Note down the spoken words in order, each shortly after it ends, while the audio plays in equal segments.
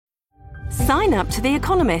Sign up to The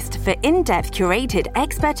Economist for in-depth curated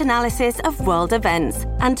expert analysis of world events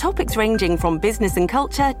and topics ranging from business and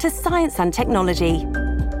culture to science and technology.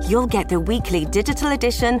 You'll get the weekly digital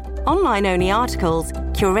edition, online-only articles,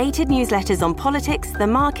 curated newsletters on politics, the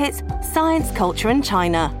markets, science, culture and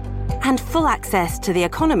China, and full access to The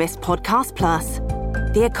Economist Podcast Plus.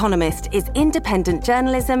 The Economist is independent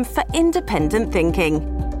journalism for independent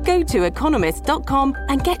thinking. Go to economist.com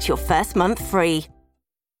and get your first month free.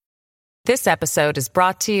 This episode is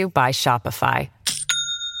brought to you by Shopify.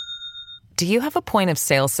 Do you have a point of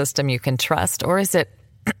sale system you can trust, or is it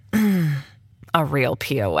a real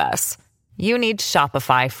POS? You need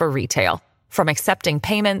Shopify for retail. From accepting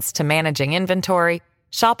payments to managing inventory,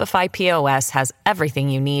 Shopify POS has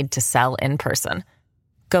everything you need to sell in person.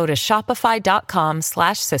 Go to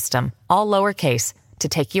shopify.com/system, all lowercase, to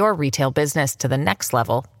take your retail business to the next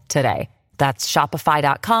level today. That's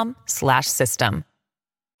shopify.com/system.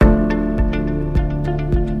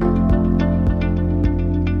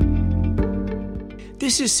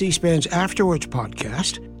 This is C-SPAN's Afterwards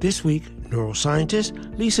podcast. This week,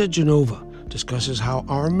 neuroscientist Lisa Genova discusses how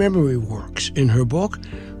our memory works in her book,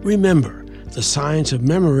 Remember, the Science of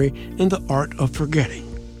Memory and the Art of Forgetting.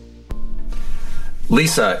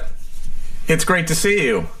 Lisa, it's great to see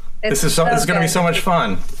you. This is going to be so much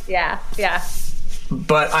fun. Yeah.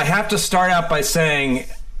 But I have to start out by saying,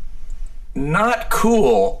 not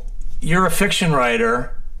cool. You're a fiction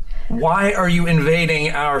writer. Why are you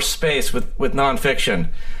invading our space with nonfiction?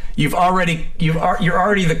 You're already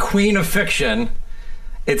the queen of fiction.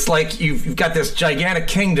 It's like you've got this gigantic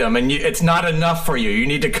kingdom, and it's not enough for you. You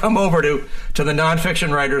need to come over to the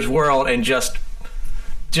nonfiction writer's world and just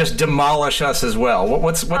demolish us as well.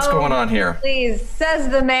 What's going on here? Please, says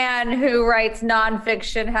the man who writes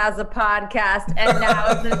nonfiction, has a podcast, and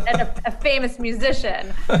now is a famous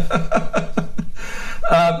musician.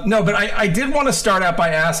 No, but I did want to start out by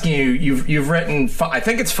asking you. You've written, I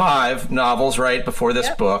think it's 5 novels, right, before this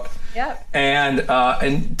book. Yep. And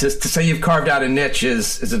to say you've carved out a niche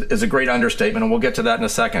is a great understatement, and we'll get to that in a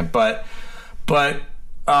second. But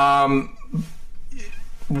why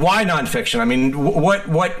nonfiction? I mean,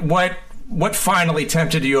 what finally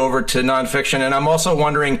tempted you over to nonfiction? And I'm also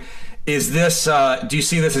wondering, is this do you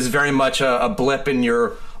see this as very much a blip in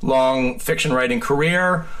your long fiction writing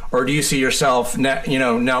career, or do you see yourself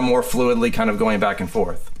now more fluidly kind of going back and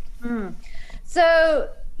forth? So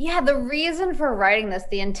yeah, the reason for writing this,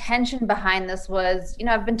 the intention behind this was,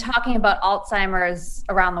 I've been talking about Alzheimer's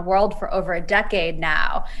around the world for over a decade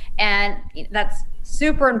now, and that's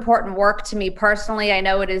super important work to me personally. I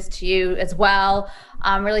know it is to you as well.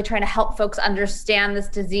 I'm really trying to help folks understand this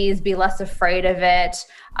disease, be less afraid of it,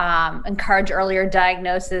 encourage earlier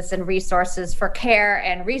diagnosis and resources for care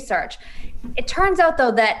and research. It turns out, though,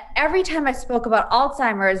 that every time I spoke about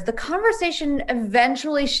Alzheimer's, the conversation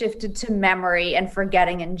eventually shifted to memory and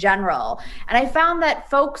forgetting in general. And I found that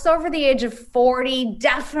folks over the age of 40,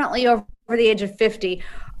 definitely over the age of 50,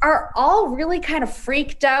 are all really kind of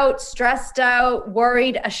freaked out, stressed out,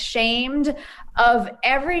 worried, ashamed of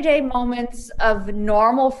everyday moments of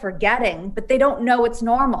normal forgetting, but they don't know it's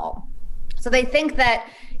normal. So they think that,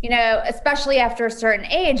 especially after a certain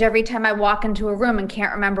age, every time I walk into a room and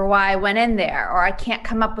can't remember why I went in there, or I can't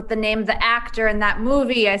come up with the name of the actor in that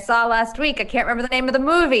movie I saw last week, I can't remember the name of the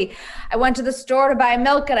movie. I went to the store to buy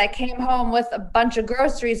milk and I came home with a bunch of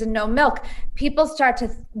groceries and no milk. People start to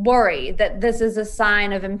worry that this is a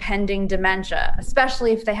sign of impending dementia,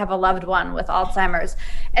 especially if they have a loved one with Alzheimer's.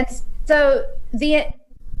 And so the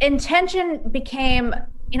intention became,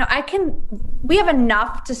 we have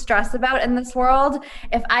enough to stress about in this world.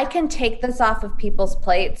 If I can take this off of people's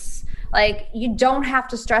plates, you don't have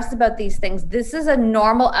to stress about these things. This is a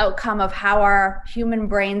normal outcome of how our human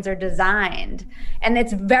brains are designed. And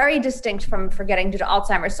it's very distinct from forgetting due to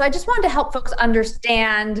Alzheimer's. So I just wanted to help folks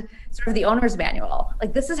understand sort of the owner's manual.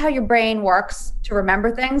 This is how your brain works to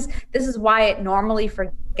remember things. This is why it normally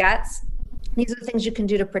forgets. These are the things you can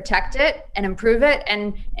do to protect it and improve it.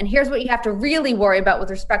 And here's what you have to really worry about with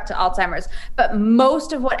respect to Alzheimer's. But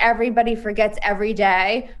most of what everybody forgets every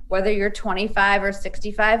day, whether you're 25 or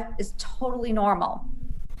 65, is totally normal.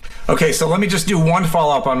 Okay, so let me just do one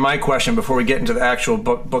follow-up on my question before we get into the actual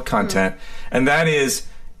book content. And that is,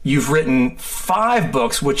 you've written 5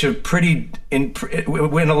 books, which have in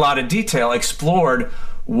a lot of detail, explored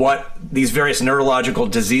what these various neurological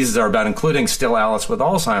diseases are about, including still Alice with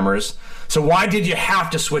Alzheimer's. So why did you have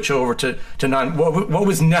to switch over to what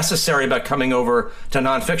was necessary about coming over to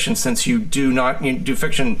nonfiction, since you do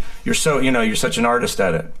fiction? You're such an artist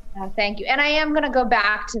at it. Thank you. And I am going to go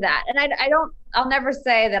back to that. And I don't I'll never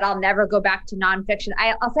say that I'll never go back to nonfiction.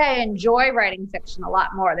 I'll say I enjoy writing fiction a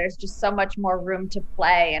lot more. There's just so much more room to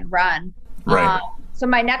play and run. Right. So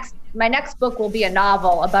my next book will be a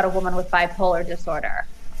novel about a woman with bipolar disorder.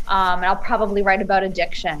 And I'll probably write about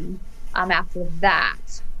addiction after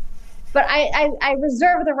that. But I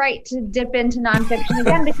reserve the right to dip into nonfiction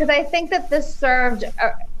again, because I think that this served,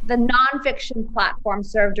 the nonfiction platform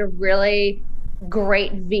served a really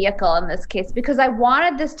great vehicle in this case, because I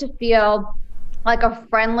wanted this to feel like a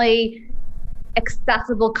friendly,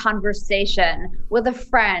 accessible conversation with a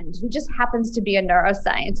friend who just happens to be a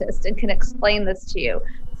neuroscientist and can explain this to you.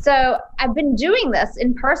 So I've been doing this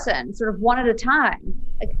in person, sort of one at a time.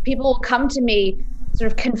 Like, people will come to me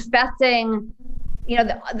sort of confessing, you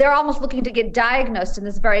know, they're almost looking to get diagnosed in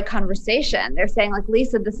this very conversation. They're saying, like,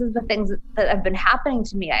 Lisa, this is the things that have been happening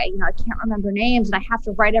to me. I can't remember names, and I have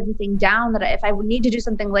to write everything down, that if I need to do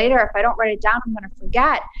something later, if I don't write it down, I'm going to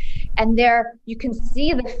forget. And you can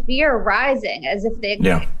see the fear rising, as if they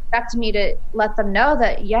expect me to let them know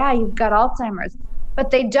that, yeah, you've got Alzheimer's,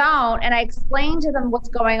 but they don't. And I explain to them what's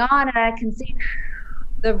going on, and I can see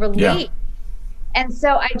the relief. Yeah. And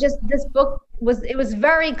so this book was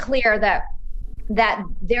very clear that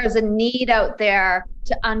there's a need out there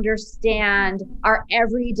to understand our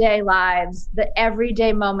everyday lives, the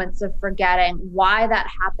everyday moments of forgetting, why that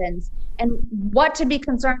happens, and what to be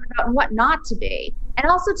concerned about and what not to be. And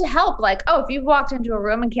also to help, like, if you've walked into a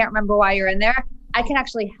room and can't remember why you're in there, I can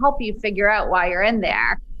actually help you figure out why you're in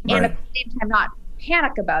there. Right. And at the same time, not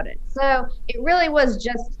panic about it. So it really was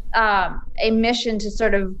just a mission to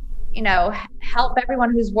sort of, help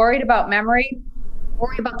everyone who's worried about memory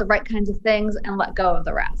worry about the right kinds of things and let go of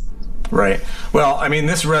the rest. Right. Well, I mean,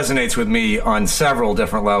 this resonates with me on several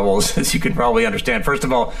different levels, as you can probably understand. First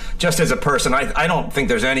of all, just as a person, I don't think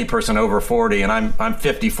there's any person over 40, and I'm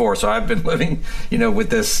 54, so I've been living, with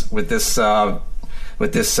this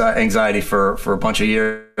anxiety for a bunch of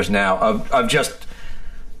years now, of just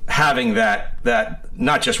having that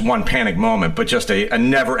not just one panic moment, but just a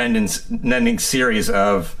never-ending series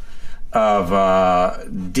of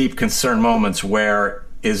deep concern moments where,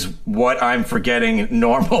 is what I'm forgetting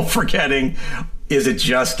normal forgetting? Is it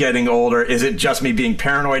just getting older? Is it just me being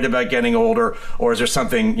paranoid about getting older? Or is there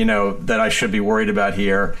something, that I should be worried about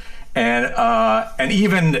here? And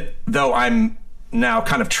even though I'm now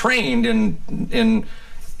kind of trained in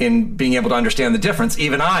being able to understand the difference,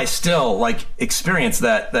 even I still experience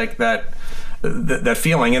that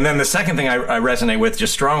feeling. And then the second thing I resonate with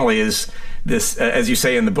just strongly is this, as you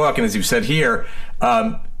say in the book, and as you've said here,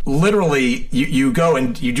 literally you go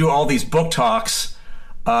and you do all these book talks,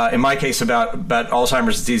 in my case about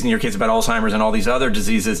Alzheimer's disease, in your case about Alzheimer's and all these other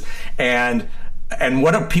diseases, and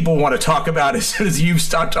what do people want to talk about as soon as you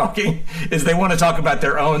stop talking is they want to talk about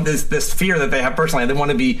their own, this fear that they have personally. They want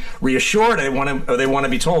to be reassured, or they want to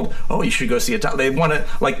be told, oh, you should go see a doctor. They want to,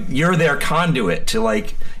 you're their conduit to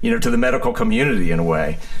to the medical community in a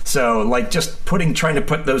way. So just trying to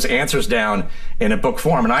put those answers down in a book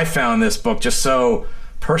form. And I found this book just so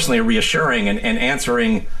personally reassuring and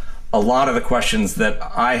answering a lot of the questions that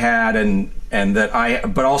I had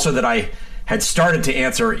but also that I had started to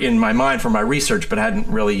answer in my mind from my research, but hadn't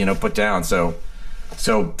really, put down. So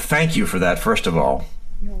thank you for that, first of all.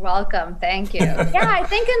 You're welcome. Thank you. Yeah, I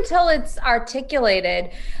think until it's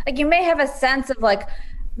articulated, you may have a sense of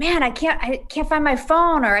man, I can't find my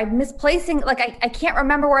phone, or I'm misplacing, I can't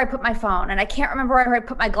remember where I put my phone, and I can't remember where I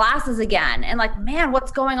put my glasses again. And man,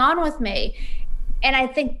 what's going on with me? And I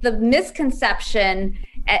think the misconception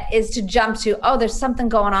is to jump to, there's something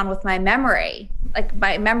going on with my memory.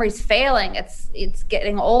 My memory's failing. It's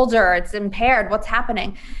getting older. It's impaired. What's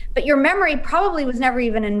happening? But your memory probably was never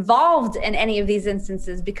even involved in any of these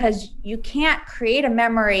instances, because you can't create a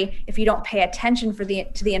memory if you don't pay attention to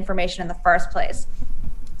the information in the first place.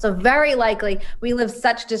 So very likely we live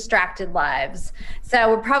such distracted lives. So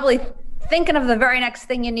we're probably thinking of the very next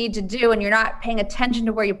thing you need to do, and you're not paying attention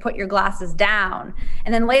to where you put your glasses down.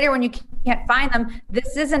 And then later, when you can't find them,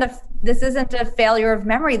 this isn't a failure of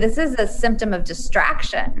memory. This is a symptom of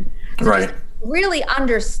distraction. So right. Really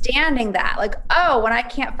understanding that, when I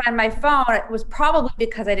can't find my phone, it was probably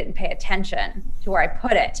because I didn't pay attention to where I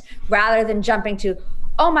put it, rather than jumping to,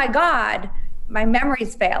 oh my God, my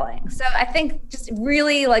memory's failing. So I think just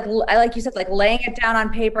really, like you said, laying it down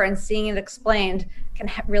on paper and seeing it explained can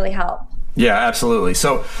really help. Yeah, absolutely.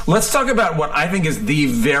 So let's talk about what I think is the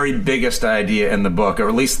very biggest idea in the book, or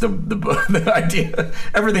at least the idea.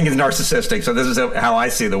 Everything is narcissistic, so this is how I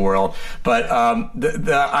see the world. But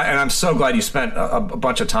and I'm so glad you spent a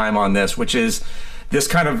bunch of time on this, which is this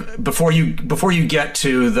kind of before we get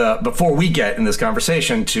in this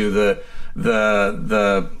conversation to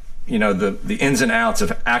the the ins and outs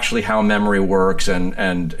of actually how memory works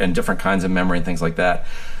and different kinds of memory and things like that.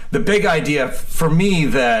 The big idea for me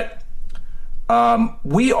that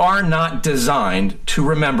we are not designed to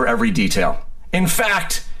remember every detail. In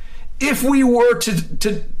fact, if we were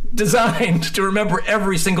to designed to remember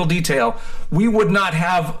every single detail, we would not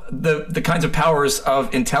have the kinds of powers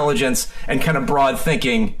of intelligence and kind of broad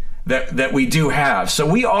thinking that we do have. So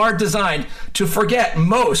we are designed to forget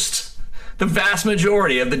the vast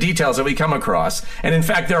majority of the details that we come across. And in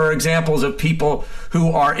fact, there are examples of people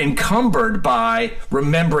who are encumbered by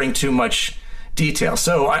remembering too much detail.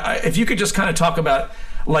 So if you could just kind of talk about,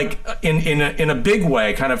 like, in a big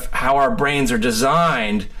way, kind of how our brains are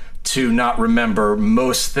designed to not remember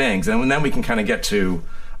most things, and then we can kind of get to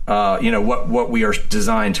what we are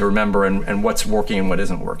designed to remember and what's working and what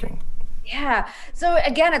isn't working. Yeah. So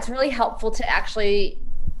again, it's really helpful to actually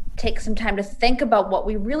take some time to think about what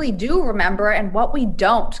we really do remember and what we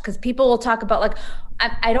don't, because people will talk about, like,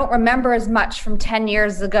 I don't remember as much from 10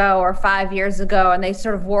 years ago or 5 years ago, and they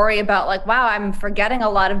sort of worry about, like, wow, I'm forgetting a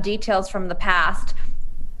lot of details from the past.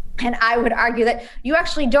 And I would argue that you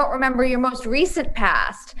actually don't remember your most recent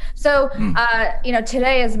past. So,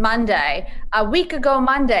 today is Monday. A week ago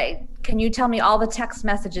Monday, can you tell me all the text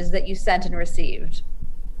messages that you sent and received?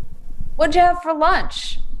 What'd you have for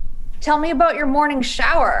lunch? Tell me about your morning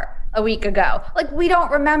shower a week ago. Like, we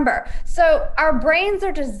don't remember. So our brains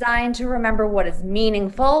are designed to remember what is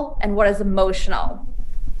meaningful and what is emotional.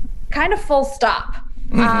 Kind of full stop.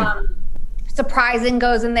 Mm-hmm. Surprising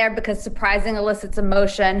goes in there because surprising elicits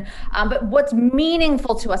emotion. But what's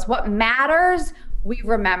meaningful to us, what matters, we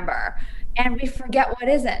remember. And we forget what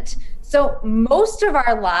isn't. So most of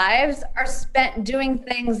our lives are spent doing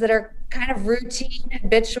things that are kind of routine,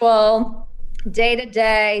 habitual, day to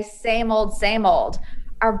day, same old, same old.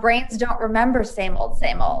 Our brains don't remember same old,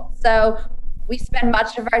 same old. So we spend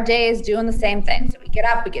much of our days doing the same thing. So we get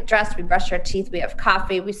up, we get dressed, we brush our teeth, we have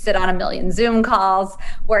coffee, we sit on a million Zoom calls,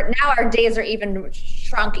 where now our days are even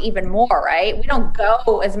shrunk even more, right? We don't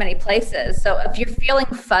go as many places. So if you're feeling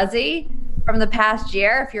fuzzy from the past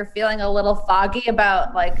year, if you're feeling a little foggy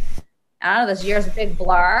about, like, I don't know, this year's a big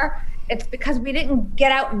blur, it's because we didn't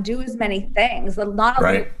get out and do as many things. Not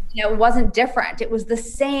only, it wasn't different. It was the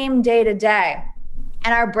same day to day.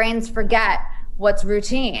 And our brains forget what's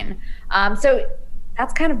routine. So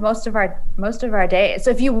that's kind of most of our days. So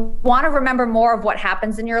if you want to remember more of what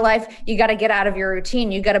happens in your life, you got to get out of your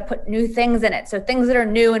routine. You got to put new things in it. So things that are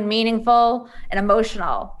new and meaningful and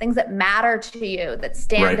emotional, things that matter to you, that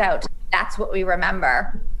stand out. That's what we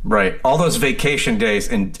remember. Right. All those vacation days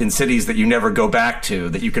in cities that you never go back to,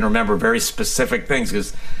 that you can remember very specific things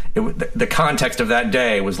because the context of that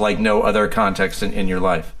day was like no other context in your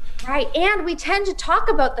life. Right. And we tend to talk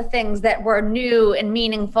about the things that were new and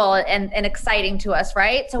meaningful and exciting to us,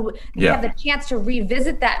 right? So we have the chance to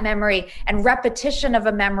revisit that memory, and repetition of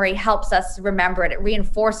a memory helps us remember it. It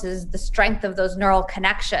reinforces the strength of those neural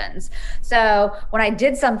connections. So when I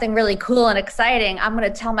did something really cool and exciting, I'm going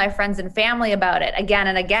to tell my friends and family about it again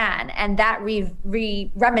and again. And that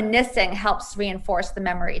reminiscing helps reinforce the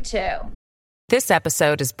memory too. This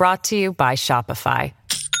episode is brought to you by Shopify.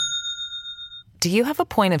 Do you have a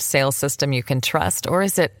point of sale system you can trust, or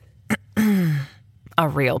is it a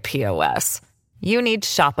real POS? You need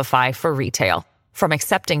Shopify for retail. From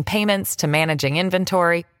accepting payments to managing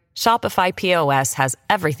inventory, Shopify POS has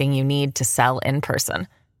everything you need to sell in person.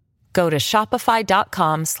 Go to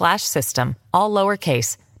shopify.com/system, all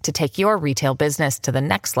lowercase, to take your retail business to the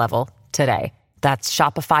next level today. That's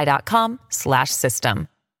shopify.com/system.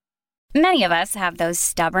 Many of us have those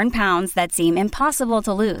stubborn pounds that seem impossible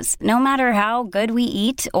to lose, no matter how good we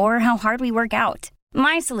eat or how hard we work out.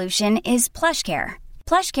 My solution is PlushCare.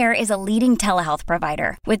 PlushCare is a leading telehealth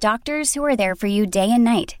provider with doctors who are there for you day and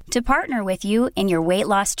night to partner with you in your weight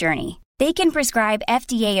loss journey. They can prescribe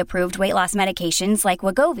FDA-approved weight loss medications like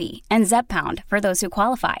Wegovy and Zepbound for those who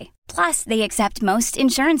qualify. Plus, they accept most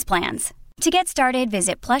insurance plans. To get started,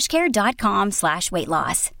 visit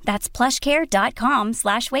plushcare.com/weightloss. That's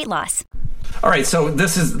plushcare.com/weightloss. All right, so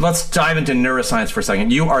let's dive into neuroscience for a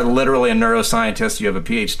second. You are literally a neuroscientist. You have a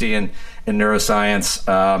PhD in neuroscience,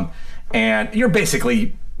 and you're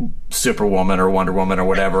basically Superwoman or Wonder Woman or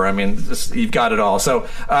whatever. I mean, you've got it all. So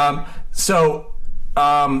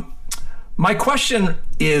my question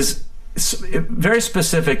is, very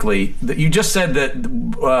specifically, you just said that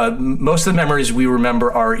most of the memories we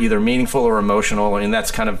remember are either meaningful or emotional, and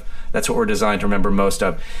that's what we're designed to remember most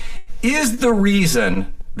of. Is the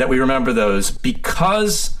reason that we remember those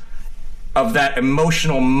because of that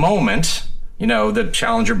emotional moment, the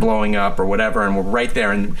Challenger blowing up or whatever, and we're right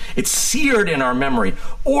there, and it's seared in our memory?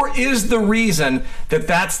 Or is the reason that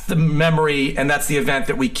that's the memory and that's the event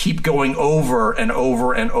that we keep going over and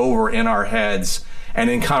over and over in our heads and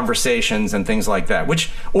in conversations and things like that?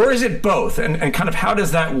 Or is it both? And kind of how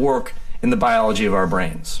does that work in the biology of our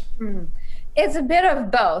brains? It's a bit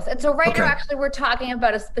of both. And so now, actually, we're talking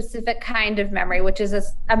about a specific kind of memory, which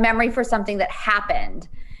is a memory for something that happened.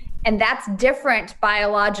 And that's different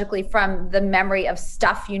biologically from the memory of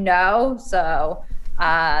stuff you know. So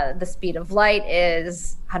the speed of light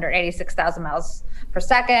is 186,000 miles per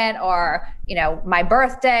second, or, my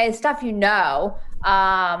birthday, stuff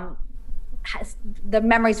the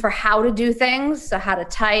memories for how to do things. So how to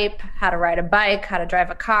type, how to ride a bike, how to drive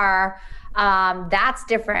a car. That's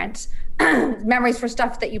different. Memories for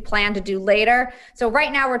stuff that you plan to do later. So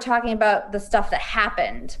right now we're talking about the stuff that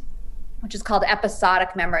happened, which is called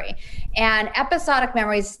episodic memory. And episodic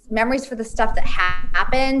memories for the stuff that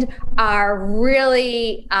happened, are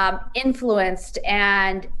really influenced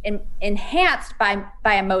and enhanced by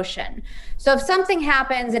emotion. So if something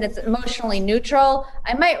happens and it's emotionally neutral,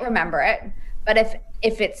 I might remember it. But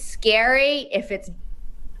if it's scary, if it's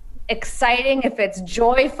exciting, if it's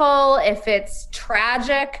joyful, if it's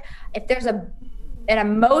tragic, if there's an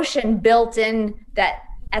emotion built in that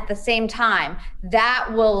at the same time, that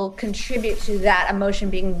will contribute to that emotion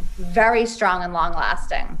being very strong and long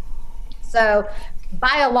lasting. So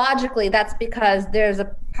biologically, that's because there's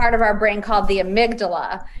a part of our brain called the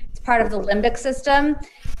amygdala. It's part of the limbic system,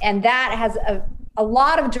 and that has a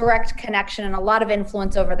lot of direct connection and a lot of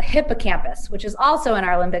influence over the hippocampus, which is also in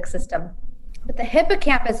our limbic system. But the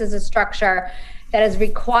hippocampus is a structure that is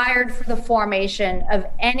required for the formation of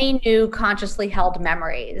any new consciously held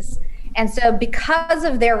memories. And so because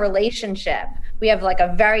of their relationship, we have like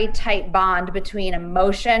a very tight bond between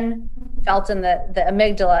emotion felt in the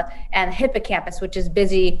amygdala and the hippocampus, which is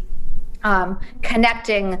busy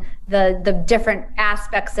connecting the different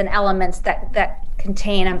aspects and elements that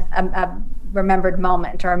contain a remembered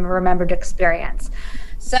moment or a remembered experience.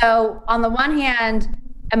 So on the one hand,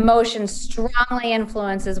 emotion strongly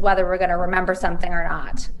influences whether we're going to remember something or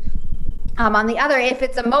not. On the other, if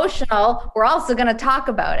it's emotional, we're also going to talk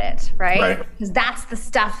about it, right? Because that's the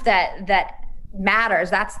stuff that matters.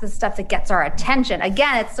 That's the stuff that gets our attention.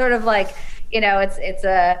 Again, it's sort of like, it's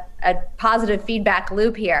a positive feedback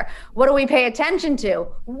loop here. What do we pay attention to?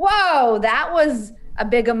 Whoa, that was a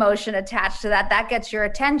big emotion attached to that. That gets your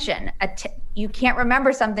attention. You can't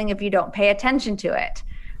remember something if you don't pay attention to it.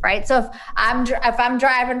 Right. So if I'm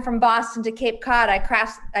driving from Boston to Cape Cod, I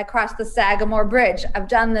cross the Sagamore Bridge. I've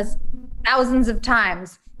done this thousands of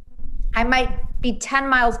times. I might be 10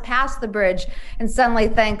 miles past the bridge and suddenly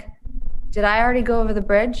think, did I already go over the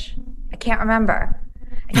bridge? I can't remember.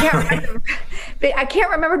 I can't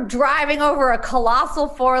remember driving over a colossal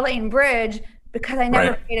 4-lane bridge because I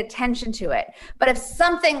never paid attention to it. But if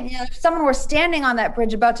if someone were standing on that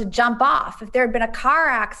bridge about to jump off, if there had been a car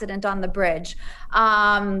accident on the bridge,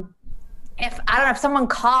 if someone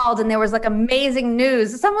called and there was like amazing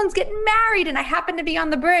news, someone's getting married and I happen to be on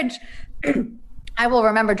the bridge, I will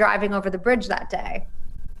remember driving over the bridge that day.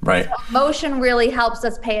 Right. So emotion really helps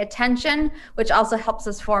us pay attention, which also helps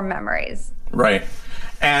us form memories. Right.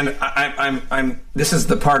 And I'm. This is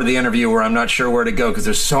the part of the interview where I'm not sure where to go because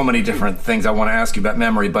there's so many different things I want to ask you about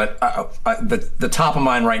memory. But the top of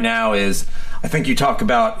mind right now is, I think you talk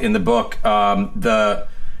about in the book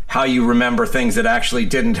how you remember things that actually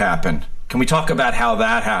didn't happen. Can we talk about how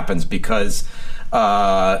that happens? Because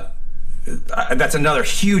that's another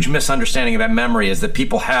huge misunderstanding about memory, is that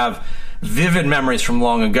people have vivid memories from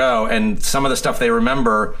long ago, and some of the stuff they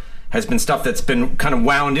remember has been stuff that's been kind of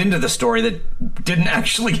wound into the story that didn't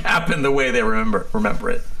actually happen the way they remember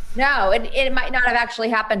it. No, it might not have actually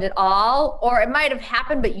happened at all, or it might have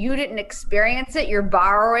happened, but you didn't experience it. You're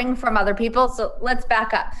borrowing from other people. So let's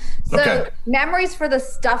back up. So memories for the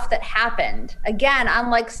stuff that happened, again,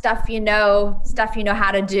 unlike stuff you know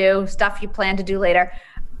how to do, stuff you plan to do later,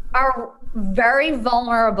 are very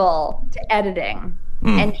vulnerable to editing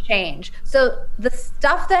and change. So the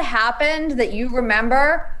stuff that happened that you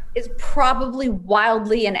remember is probably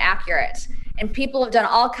wildly inaccurate. And people have done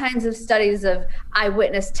all kinds of studies of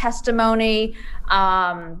eyewitness testimony,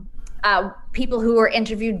 people who were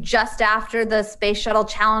interviewed just after the Space Shuttle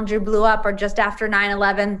Challenger blew up or just after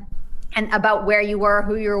 9/11. and about where you were,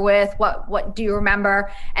 who you were with, what do you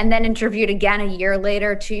remember, and then interviewed again a year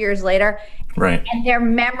later, 2 years later. Right. And their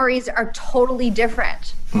memories are totally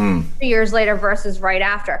different 2 years later versus right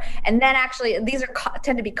after. And then actually, these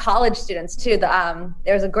tend to be college students too.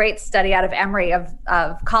 There's a great study out of Emory of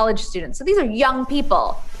college students. So these are young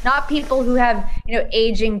people, not people who have,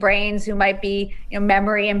 aging brains, who might be,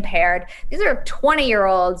 memory impaired. These are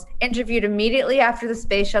 20-year-olds interviewed immediately after the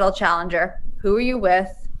Space Shuttle Challenger. Who were you with?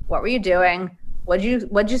 What were you doing? What'd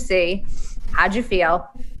you see? How'd you feel?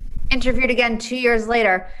 Interviewed again 2 years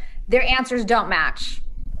later. Their answers don't match,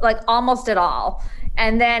 like almost at all.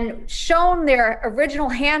 And then shown their original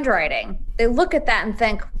handwriting, they look at that and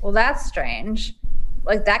think, well, that's strange.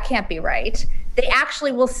 Like, that can't be right. They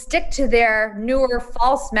actually will stick to their newer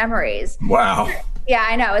false memories. Wow. Yeah,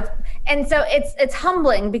 I know. It's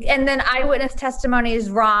humbling. And then eyewitness testimony is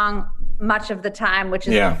wrong much of the time, which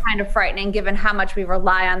is kind of frightening given how much we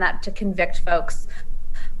rely on that to convict folks.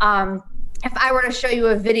 If I were to show you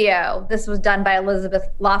a video, this was done by Elizabeth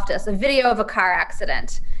Loftus, a video of a car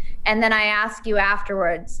accident, and then I ask you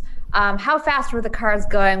afterwards, how fast were the cars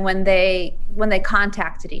going when they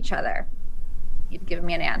contacted each other? You'd give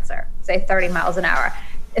me an answer, say 30 miles an hour.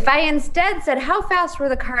 If I instead said, how fast were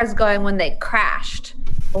the cars going when they crashed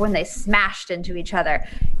or when they smashed into each other,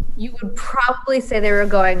 you would probably say they were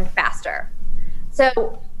going faster.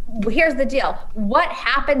 So here's the deal. What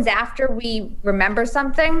happens after we remember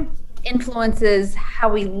something influences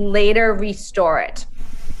how we later restore it.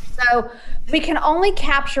 So we can only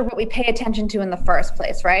capture what we pay attention to in the first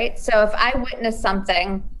place, right? So if I witness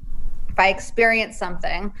something, if I experience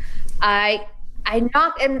something, I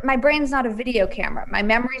knock, and my brain's not a video camera. My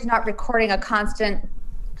memory's not recording a constant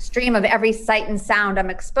stream of every sight and sound I'm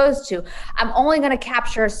exposed to. I'm only going to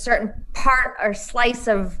capture a certain part or slice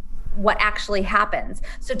of what actually happens.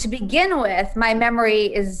 So to begin with, my memory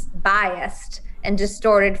is biased and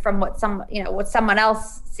distorted from what someone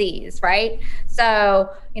else sees, right? So,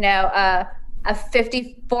 a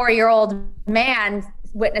 54-year-old man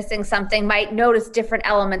witnessing something might notice different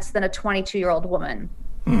elements than a 22-year-old woman.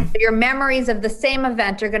 So your memories of the same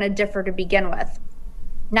event are going to differ to begin with.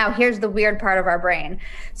 Now, here's the weird part of our brain.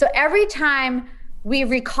 So every time we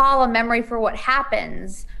recall a memory for what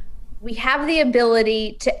happens, we have the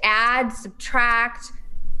ability to add, subtract,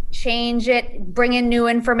 change it, bring in new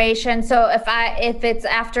information. So if it's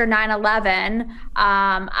after 9/11,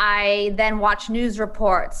 I then watch news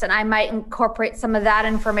reports and I might incorporate some of that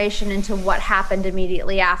information into what happened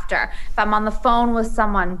immediately after. If I'm on the phone with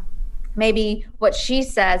someone, maybe what she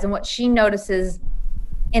says and what she notices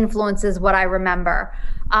influences what I remember.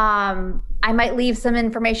 I might leave some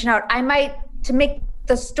information out. I might, to make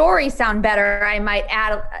the story sound better, I might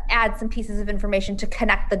add some pieces of information to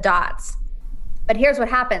connect the dots. But here's what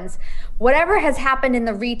happens. Whatever has happened in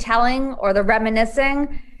the retelling or the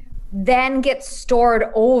reminiscing then gets stored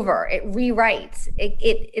over. It rewrites.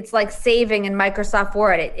 It's like saving in Microsoft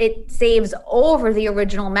Word. It saves over the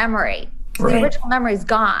original memory. So the original memory is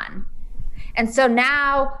gone. And so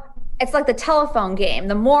now it's like the telephone game.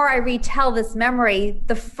 The more I retell this memory,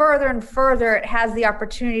 the further and further it has the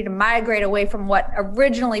opportunity to migrate away from what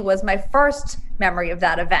originally was my first memory of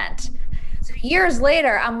that event. So years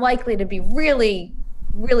later, I'm likely to be really,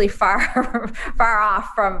 really far off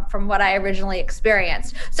from what I originally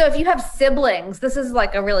experienced. So if you have siblings, this is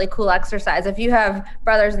like a really cool exercise. If you have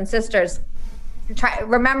brothers and sisters,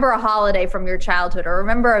 remember a holiday from your childhood, or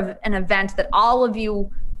remember an event that all of you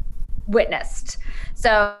witnessed.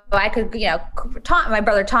 So I could, my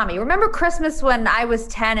brother Tommy, remember Christmas when I was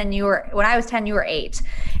 10 and you were 8?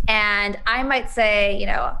 And I might say,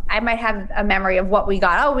 I might have a memory of what we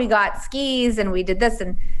got. Oh, we got skis and we did this.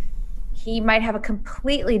 And he might have a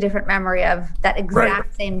completely different memory of that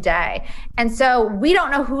exact same day. And so we don't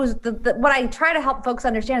know who's what I try to help folks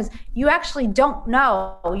understand is you actually don't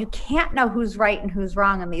know. You can't know who's right and who's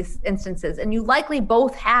wrong in these instances. And you likely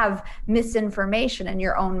both have misinformation in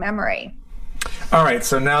your own memory. All right,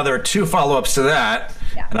 so now there are two follow-ups to that,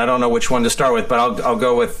 and I don't know which one to start with, but I'll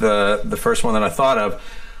go with the first one that I thought of.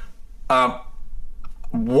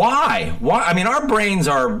 Why? I mean, our brains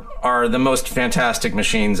are the most fantastic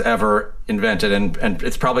machines ever invented, and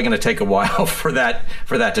it's probably going to take a while for that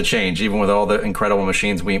to change, even with all the incredible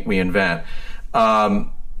machines we invent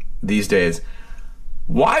these days.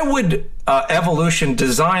 Why would evolution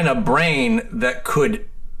design a brain that could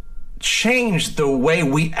change the way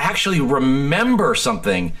we actually remember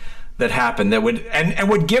something that happened, that would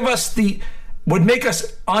would make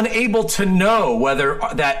us unable to know whether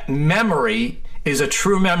that memory is a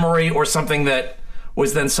true memory or something that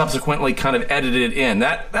was then subsequently kind of edited in?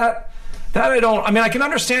 That That I can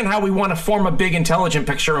understand how we want to form a big intelligent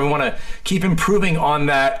picture and we want to keep improving on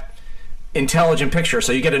that intelligent picture.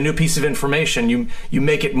 So you get a new piece of information, you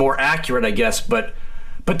make it more accurate, I guess, but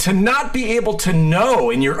to not be able to know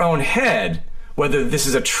in your own head whether this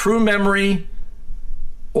is a true memory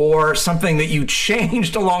or something that you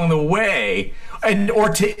changed along the way, or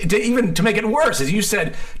to even to make it worse, as you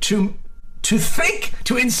said, to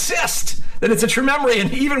insist that it's a true memory,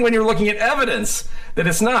 and even when you're looking at evidence that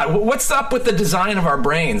it's not. What's up with the design of our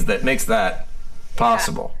brains that makes that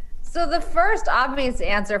possible? Yeah. So the first obvious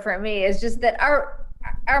answer for me is just that our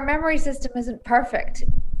memory system isn't perfect.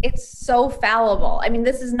 It's so fallible. I mean,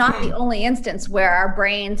 this is not the only instance where our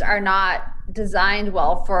brains are not designed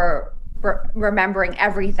well for remembering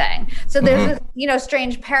everything. So there's this,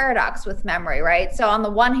 strange paradox with memory, right? So on the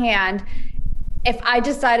one hand, if I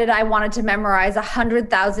decided I wanted to memorize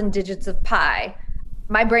 100,000 digits of pi,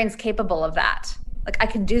 my brain's capable of that. Like, I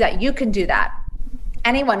can do that. You can do that.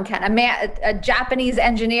 Anyone can. A Japanese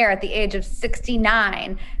engineer at the age of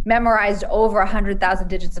 69 memorized over 100,000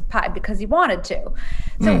 digits of pi because he wanted to.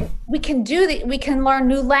 So we can we can learn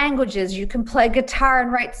new languages. You can play guitar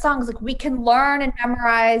and write songs. Like, we can learn and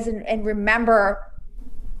memorize and remember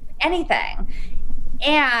anything.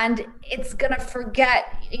 And it's going to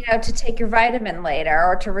forget, to take your vitamin later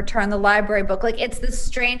or to return the library book. Like, it's this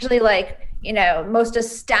strangely, most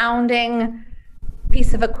astounding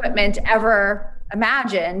piece of equipment ever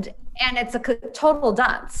imagined, and it's a total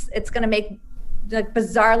dunce. It's going to make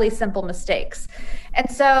bizarrely simple mistakes. And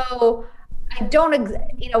so I don't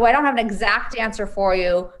have an exact answer for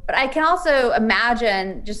you, but I can also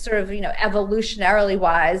imagine, just sort of, evolutionarily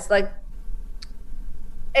wise, like,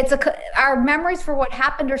 our memories for what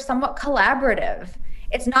happened are somewhat collaborative.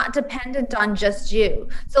 It's not dependent on just you.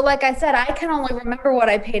 So like I said, I can only remember what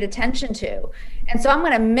I paid attention to. And so I'm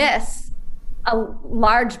going to miss a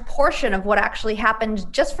large portion of what actually happened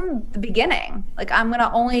just from the beginning. Like, I'm going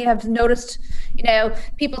to only have noticed,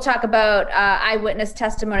 people talk about eyewitness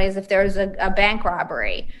testimonies if there's a bank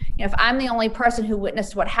robbery. If I'm the only person who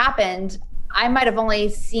witnessed what happened, I might have only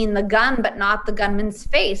seen the gun, but not the gunman's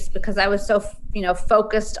face, because I was so,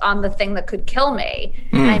 focused on the thing that could kill me.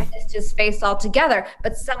 And I missed his face altogether.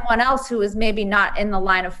 But someone else who was maybe not in the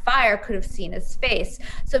line of fire could have seen his face.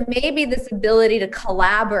 So maybe this ability to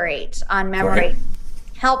collaborate on memory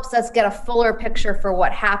helps us get a fuller picture for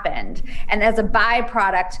what happened. And as a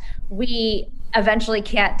byproduct, we eventually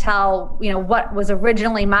can't tell, what was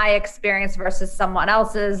originally my experience versus someone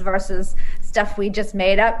else's versus stuff we just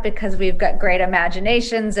made up, because we've got great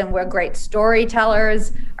imaginations and we're great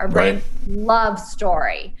storytellers. Our brain loves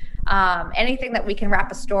story. Anything that we can wrap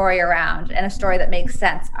a story around and a story that makes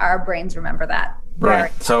sense, our brains remember that.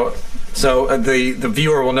 Right. So the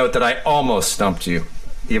viewer will note that I almost stumped you.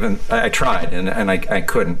 Even I tried and I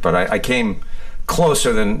couldn't, but I came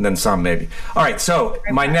closer than some, maybe. All right, so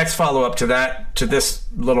my next follow-up to this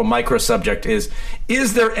little micro subject is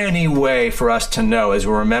there any way for us to know, as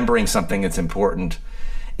we're remembering something that's important,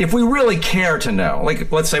 if we really care to know,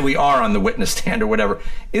 like, let's say we are on the witness stand or whatever,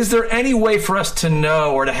 is there any way for us to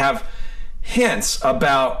know or to have hints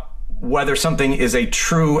about whether something is a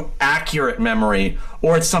true, accurate memory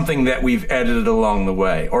or it's something that we've edited along the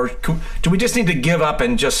way? Or do we just need to give up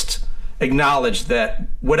and just acknowledge that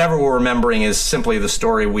whatever we're remembering is simply the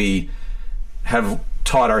story we have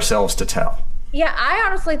taught ourselves to tell? Yeah, I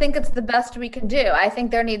honestly think it's the best we can do. I think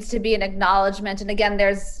there needs to be an acknowledgement. And again,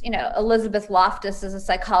 there's, Elizabeth Loftus is a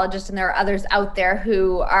psychologist, and there are others out there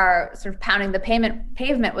who are sort of pounding the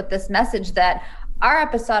pavement with this message that our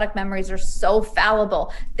episodic memories are so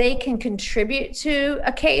fallible. They can contribute to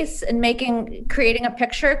a case and creating a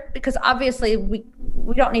picture, because obviously we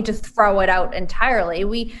don't need to throw it out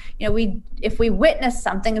entirely. If we witness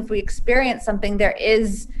something, if we experience something, there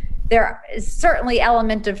is certainly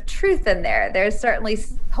element of truth in there. There's certainly,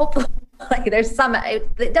 hopefully, there's some,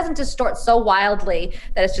 it doesn't distort so wildly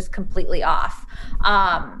that it's just completely off.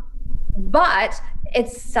 But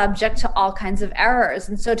it's subject to all kinds of errors.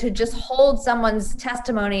 And so to just hold someone's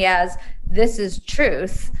testimony as this is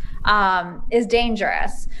truth is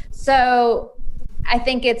dangerous. So I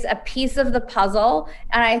think it's a piece of the puzzle.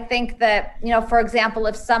 And I think that, for example,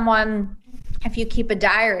 if you keep a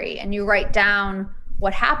diary and you write down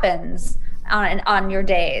what happens on your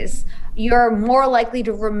days, you're more likely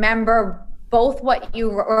to remember both what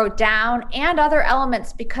you wrote down and other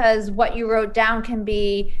elements, because what you wrote down can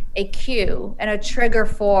be a cue and a trigger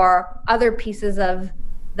for other pieces of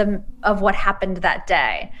what happened that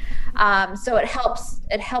day. So it helps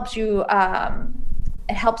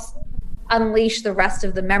unleash the rest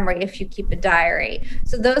of the memory if you keep a diary.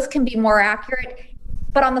 So those can be more accurate.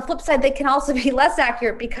 But on the flip side, they can also be less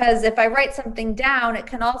accurate, because if I write something down, it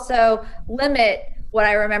can also limit what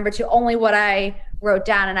I remember to only what I wrote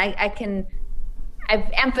down. And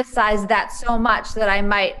I've emphasized that so much that I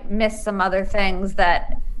might miss some other things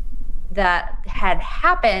that had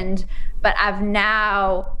happened, but I've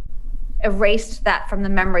now erased that from the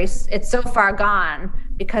memories. It's so far gone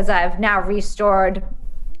because I've now restored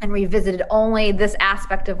and revisited only this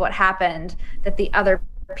aspect of what happened, that the other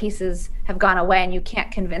pieces have gone away, and you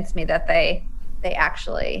can't convince me that they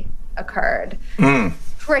actually occurred.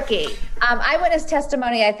 Tricky. Eyewitness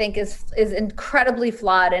testimony, I think, is incredibly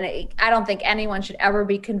flawed, and I don't think anyone should ever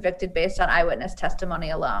be convicted based on eyewitness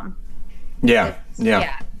testimony alone. Yeah.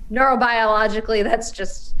 Neurobiologically,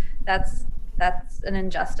 that's an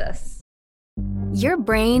injustice. Your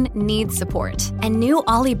brain needs support, and new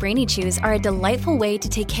Ollie Brainy Chews are a delightful way to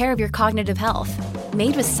take care of your cognitive health.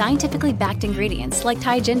 Made with scientifically backed ingredients like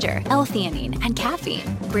Thai ginger, L-theanine, and caffeine,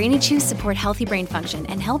 Brainy Chews support healthy brain function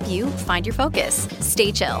and help you find your focus,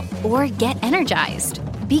 stay chill, or get energized.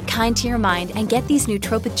 Be kind to your mind and get these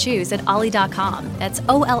nootropic chews at ollie.com. That's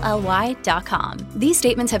OLLY.com. These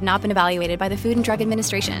statements have not been evaluated by the Food and Drug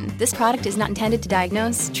Administration. This product is not intended to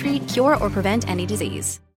diagnose, treat, cure, or prevent any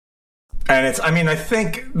disease. And I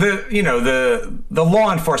think the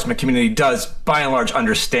law enforcement community does, by and large,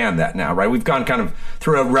 understand that now, right? We've gone kind of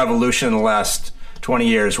through a revolution in the last 20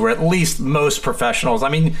 years where at least most professionals,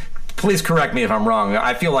 please correct me if I'm wrong.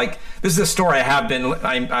 I feel like this is a story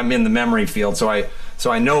I'm in the memory field, so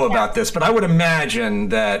I know about this, but I would imagine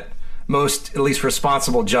that most, at least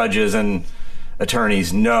responsible judges and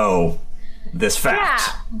attorneys know this fact.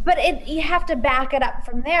 Yeah, but you have to back it up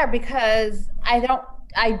from there, because I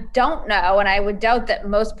don't know, and I would doubt that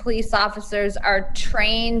most police officers are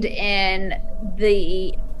trained in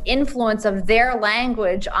the influence of their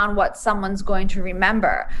language on what someone's going to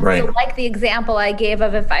remember. Right. So like the example I gave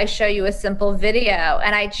of, if I show you a simple video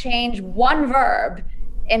and I change one verb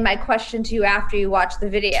in my question to you after you watch the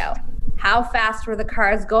video, how fast were the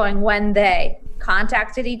cars going when they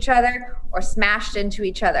contacted each other or smashed into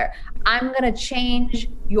each other? I'm going to change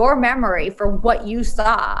your memory for what you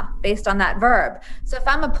saw based on that verb. So if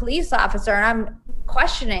I'm a police officer and I'm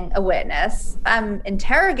questioning a witness, I'm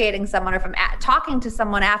interrogating someone, or if I'm talking to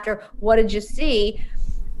someone after, what did you see?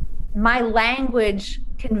 My language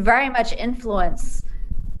can very much influence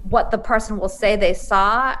what the person will say they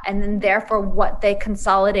saw, and then therefore what they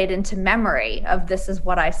consolidate into memory of, this is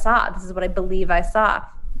what I saw, this is what I believe I saw.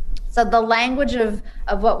 So the language of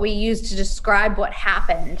what we use to describe what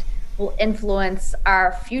happened will influence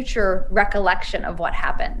our future recollection of what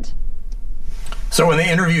happened. So when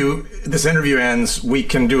this interview ends, we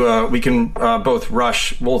can both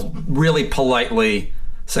rush. We'll really politely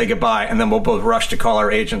say goodbye, and then we'll both rush to call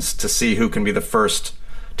our agents to see who can be the first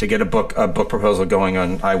to get a book proposal going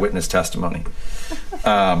on eyewitness testimony. We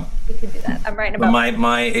can do that. I'm writing about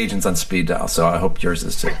my agent's on speed dial, so I hope yours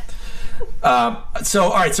is too. So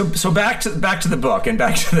all right, so back to the book, and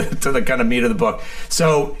back to the kind of meat of the book.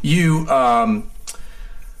 So you,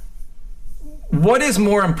 what is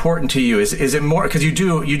more important to you? Is it more, because you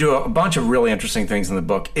do a bunch of really interesting things in the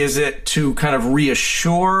book? Is it to kind of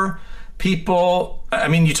reassure people?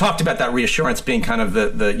 You talked about that reassurance being kind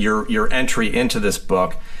of your entry into this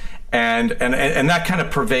book, and that kind of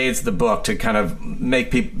pervades the book to kind of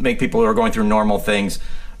make people who are going through normal things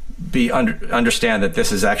understand that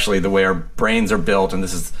this is actually the way our brains are built, and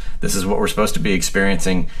this is what we're supposed to be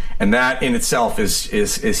experiencing, and that in itself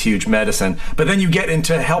is huge medicine. But then you get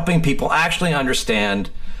into helping people actually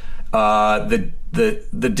understand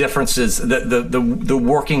the differences, the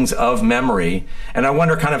workings of memory. And I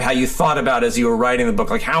wonder kind of how you thought about, as you were writing the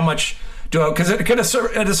book, like how much because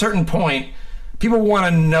at a certain point people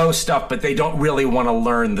want to know stuff, but they don't really want to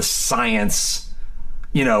learn the science,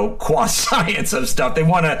 qua-science of stuff. They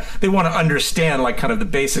want to understand like kind of the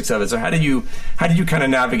basics of it. So how did you kind of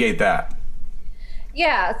navigate that?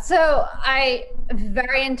 Yeah, so I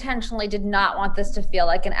very intentionally did not want this to feel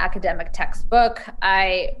like an academic textbook.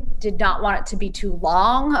 I did not want it to be too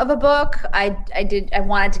long of a book. I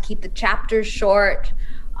wanted to keep the chapters short.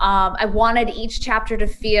 I wanted each chapter to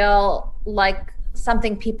feel like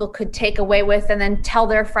something people could take away with and then tell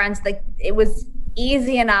their friends. Like, it was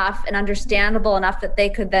easy enough and understandable enough that they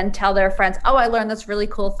could then tell their friends, oh, I learned this really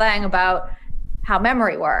cool thing about how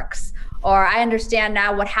memory works, or I understand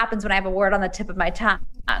now what happens when I have a word on the tip of my tongue.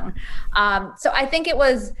 So I think it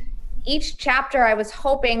was each chapter I was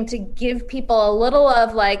hoping to give people a little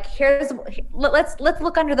of like, let's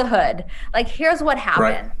look under the hood. Like, here's what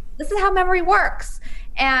happened. Right. This is how memory works.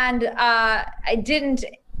 And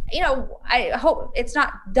I hope it's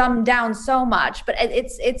not dumbed down so much, but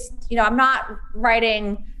it's I'm not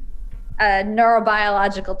writing a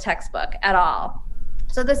neurobiological textbook at all.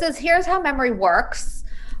 So here's how memory works.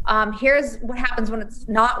 Here's what happens when it's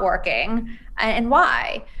not working and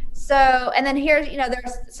why. So, and then here's,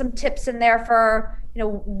 there's some tips in there for,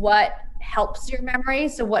 what helps your memory.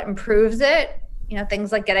 So what improves it,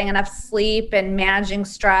 things like getting enough sleep and managing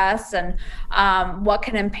stress, and what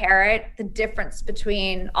can impair it, the difference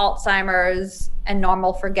between Alzheimer's and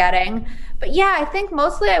normal forgetting. But yeah, I think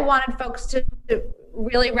mostly I wanted folks to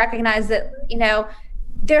really recognize that,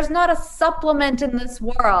 there's not a supplement in this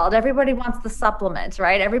world. Everybody wants the supplement,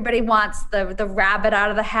 right? Everybody wants the rabbit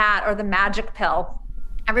out of the hat or the magic pill.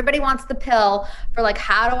 Everybody wants the pill for like,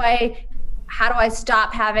 how do I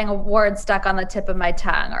stop having a word stuck on the tip of my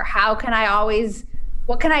tongue? Or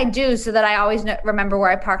what can I do so that I always remember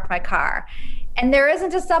where I parked my car? And there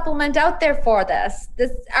isn't a supplement out there for this.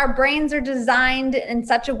 Our brains are designed in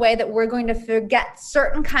such a way that we're going to forget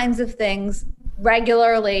certain kinds of things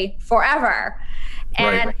regularly forever.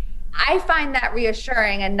 And right. I find that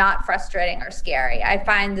reassuring and not frustrating or scary.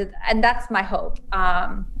 And that's my hope.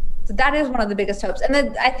 So that is one of the biggest hopes. And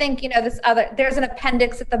then I think, there's an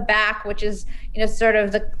appendix at the back, which is, sort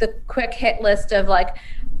of the quick hit list of like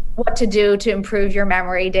what to do to improve your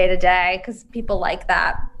memory day to day, because people like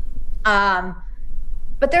that.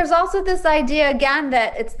 But there's also this idea, again,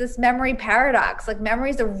 that it's this memory paradox. Like,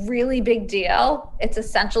 memory is a really big deal. It's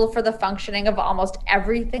essential for the functioning of almost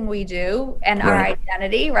everything we do and right. Our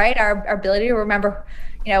identity, right? Our ability to remember,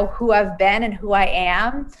 who I've been and who I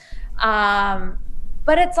am.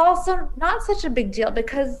 But it's also not such a big deal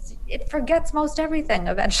because it forgets most everything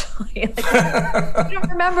eventually. Like, we don't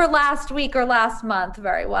remember last week or last month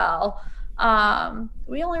very well.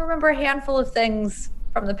 We only remember a handful of things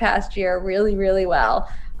from the past year really, really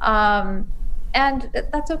well. And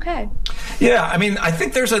that's okay. Yeah. I mean, I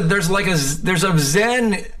think there's a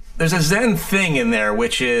Zen thing in there,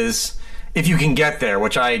 which is, if you can get there,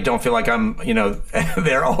 which I don't feel like I'm,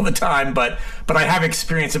 there all the time, but I have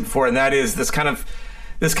experienced it before. And that is this kind of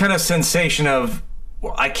sensation of,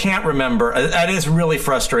 well, I can't remember. That is really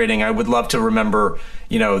frustrating. I would love to remember,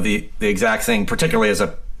 the exact thing, particularly as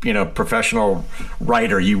a, professional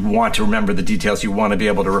writer. You want to remember the details. You want to be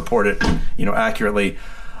able to report it, accurately.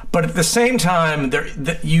 But at the same time,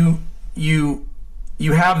 you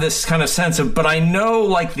have this kind of sense of, but I know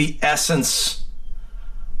like the essence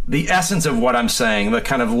of what I'm saying, the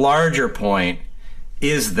kind of larger point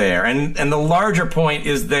is there. And the larger point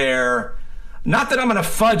is there. Not that I'm going to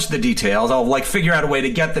fudge the details. I'll like figure out a way to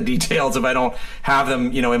get the details if I don't have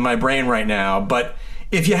them, in my brain right now. But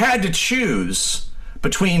if you had to choose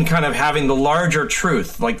between kind of having the larger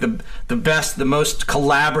truth, like the best, the most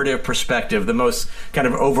collaborative perspective, the most kind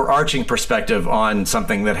of overarching perspective on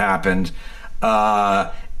something that happened,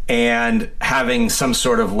 and having some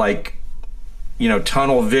sort of like,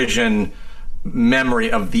 tunnel vision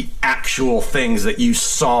memory of the actual things that you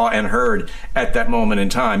saw and heard at that moment in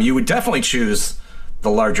time, you would definitely choose the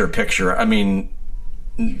larger picture. I mean,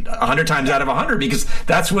 100 times out of 100, because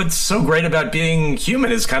that's what's so great about being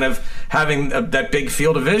human, is kind of having that big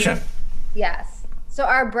field of vision. Yes. So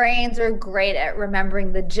our brains are great at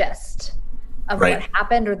remembering the gist of right. What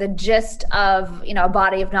happened, or the gist of, a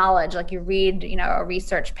body of knowledge. Like, you read, a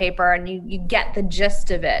research paper and you get the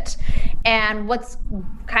gist of it. And what's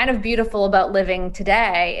kind of beautiful about living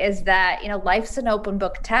today is that, life's an open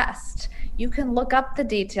book test. You can look up the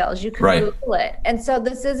details, you can right. Google it. And so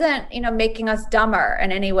this isn't, making us dumber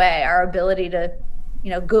in any way, our ability to,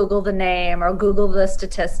 Google the name or Google the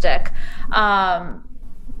statistic.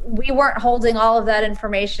 We weren't holding all of that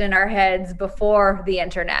information in our heads before the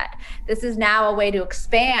internet. This is now a way to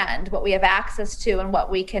expand what we have access to and what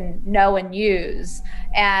we can know and use.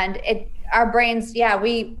 And our brains,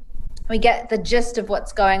 we get the gist of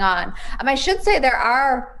what's going on. I should say there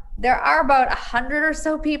are about 100 or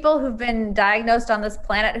so people who've been diagnosed on this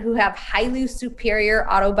planet who have highly superior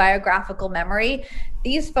autobiographical memory.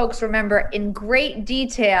 These folks remember in great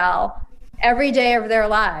detail every day of their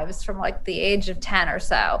lives from like the age of 10 or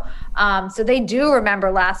so. So they do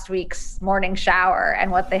remember last week's morning shower and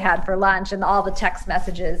what they had for lunch and all the text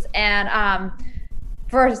messages. And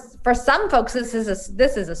for some folks, this is a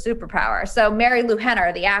superpower. So Mary Lou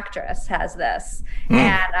Henner, the actress, has this.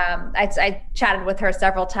 And I chatted with her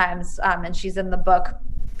several times, and she's in the book.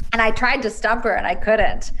 And I tried to stump her and I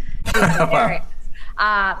couldn't. She was hilarious.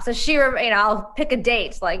 So she, I'll pick a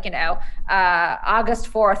date, like,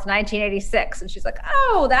 August 4th, 1986. And she's like,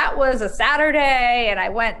 oh, that was a Saturday. And I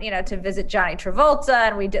went, to visit Johnny Travolta.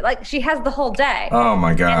 And we did, like, she has the whole day. Oh,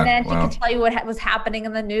 my God. And then she can tell you what was happening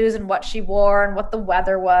in the news and what she wore and what the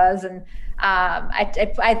weather was. And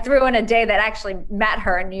I threw in a day that I actually met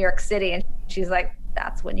her in New York City. And she's like,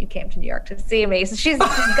 that's when you came to New York to see me. So she's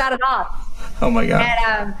got it all. Oh, my God.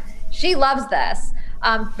 And she loves this.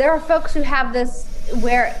 There are folks who have this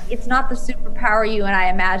where it's not the superpower you and I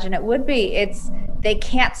imagine it would be. It's they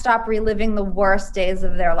can't stop reliving the worst days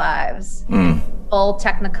of their lives, full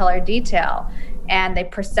technicolor detail, and they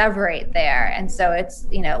perseverate there. And so it's,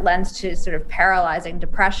 lends to sort of paralyzing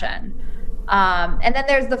depression. And then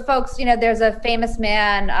there's the folks, there's a famous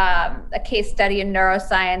man, a case study in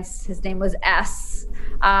neuroscience. His name was S.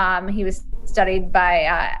 He was studied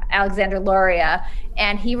by Alexander Luria,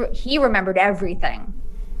 and he remembered everything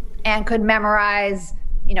and could memorize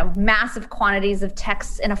massive quantities of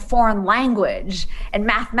texts in a foreign language and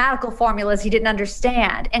mathematical formulas he didn't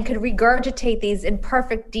understand, and could regurgitate these in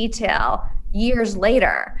perfect detail years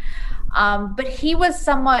later. But he was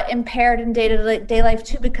somewhat impaired in day-to-day life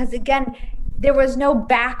too, because again, there was no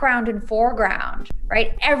background and foreground,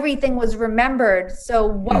 right? Everything was remembered. So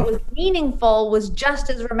what was meaningful was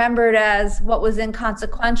just as remembered as what was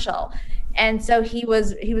inconsequential. And so he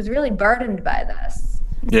was really burdened by this.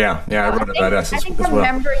 Yeah, I wrote about S as well. I think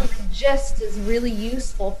remembering the gist is really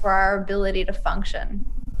useful for our ability to function.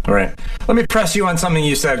 All right. Let me press you on something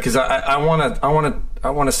you said, because I want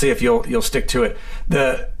to see if you'll stick to it.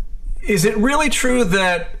 Is it really true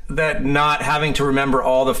that not having to remember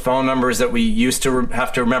all the phone numbers that we used to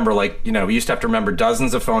have to remember, like, we used to have to remember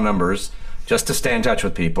dozens of phone numbers just to stay in touch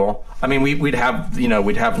with people? I mean, we'd have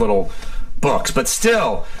little books, but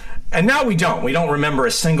still, and now we don't remember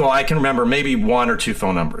a single. I can remember maybe one or two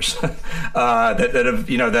phone numbers that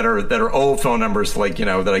are old phone numbers, like,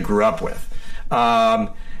 that I grew up with.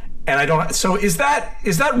 And I don't. So is that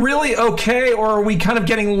really okay, or are we kind of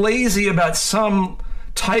getting lazy about some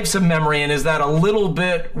types of memory, and is that a little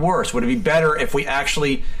bit worse? Would it be better if we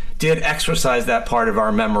actually did exercise that part of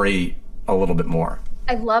our memory a little bit more?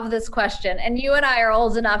 I love this question. And you and I are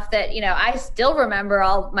old enough that, I still remember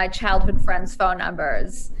all my childhood friends' phone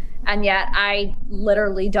numbers. And yet I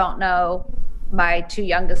literally don't know my two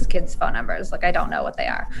youngest kids' phone numbers. Like, I don't know what they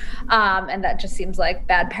are. And that just seems like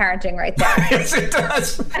bad parenting right there. Yes, it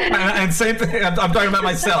does. And same thing. I'm talking about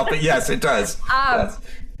myself, but yes, it does. Yes.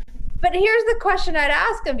 But here's the question I'd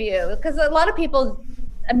ask of you, because a lot of people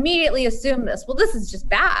immediately assume this. Well, this is just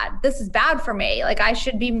bad. This is bad for me. Like, I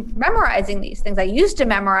should be memorizing these things. I used to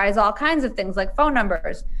memorize all kinds of things like phone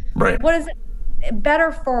numbers. Right. What is it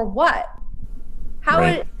better for? What?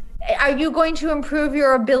 Are you going to improve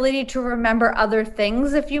your ability to remember other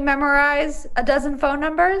things if you memorize a dozen phone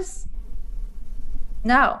numbers?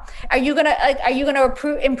 No. Are you gonna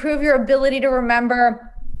improve your ability to remember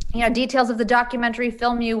details of the documentary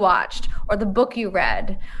film you watched or the book you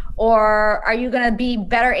read? Or are you going to be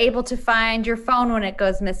better able to find your phone when it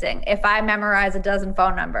goes missing if I memorize a dozen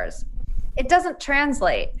phone numbers? It doesn't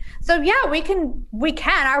translate. So yeah, we can,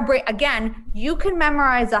 our brain, again, you can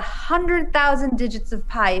memorize 100,000 digits of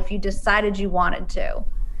pi if you decided you wanted to.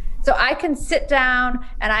 So I can sit down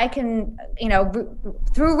and I can,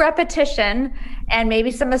 through repetition and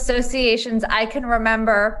maybe some associations, I can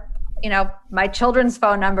remember my children's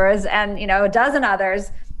phone numbers and, a dozen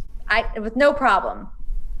others, with no problem.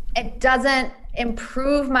 It doesn't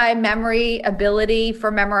improve my memory ability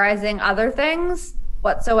for memorizing other things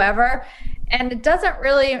whatsoever. And it doesn't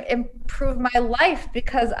really improve my life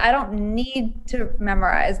because I don't need to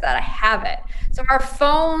memorize that. I have it. So our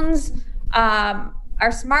phones, our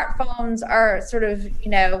smartphones are sort of,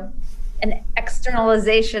 an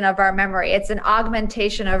externalization of our memory. It's an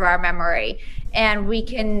augmentation of our memory. And we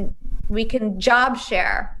can job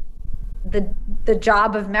share the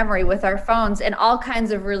job of memory with our phones in all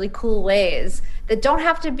kinds of really cool ways that don't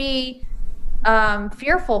have to be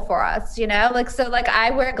fearful for us, like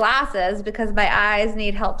I wear glasses because my eyes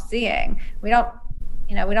need help seeing. We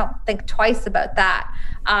don't think twice about that.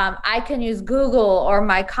 I can use Google or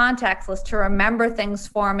my contacts list to remember things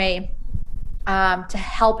for me, to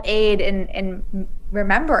help aid in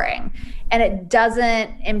remembering, and it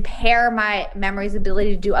doesn't impair my memory's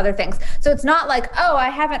ability to do other things. So it's not like, oh, I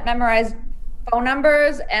haven't memorized phone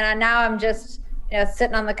numbers and now I'm just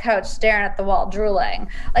sitting on the couch staring at the wall drooling.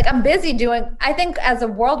 Like, I'm busy I think as a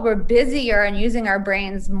world we're busier and using our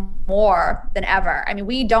brains more than ever. I mean,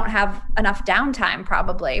 we don't have enough downtime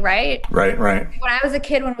probably, right? Right. When I was a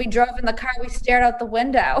kid, when we drove in the car, we stared out the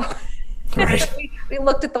window. Right. we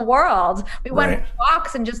looked at the world. We went Right. for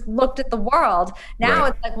walks and just looked at the world. Now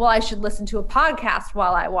Right. it's like, well, I should listen to a podcast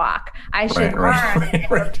while I walk. I should Right, learn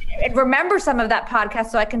right. and remember some of that podcast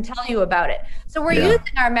so I can tell you about it. So we're Yeah.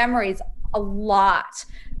 using our memories a lot.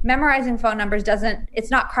 Memorizing phone numbers it's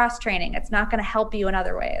not cross-training. It's not going to help you in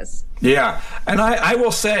other ways. Yeah. And I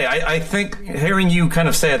will say, I think hearing you kind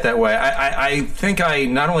of say it that way, I think I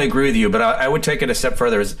not only agree with you, but I would take it a step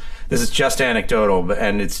further. This is just anecdotal,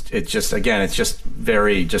 and it's just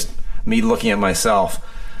very me looking at myself,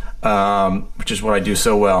 which is what I do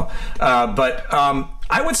so well. But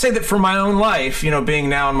I would say that for my own life, being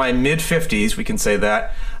now in my mid-50s, we can say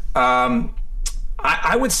that,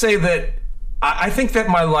 I would say that I think that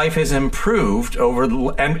my life has improved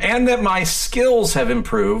and that my skills have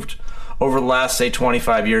improved over the last, say,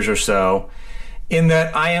 25 years or so, in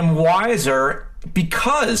that I am wiser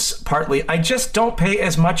because partly I just don't pay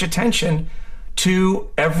as much attention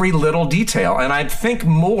to every little detail. And I think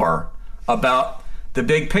more about the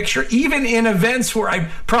big picture. Even in events where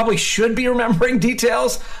I probably should be remembering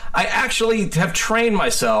details, I actually have trained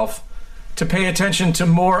myself to pay attention to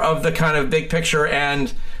more of the kind of big picture,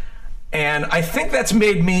 and I think that's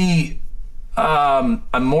made me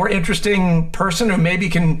a more interesting person who maybe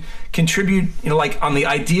can contribute, like on the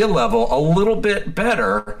idea level, a little bit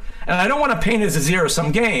better. And I don't want to paint it as a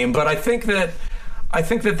zero-sum game, but I think that I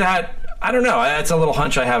don't know. That's a little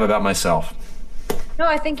hunch I have about myself. No,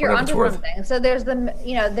 I think you're Whatever onto it's worth. something. So there's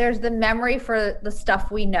the memory for the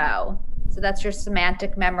stuff we know. So that's your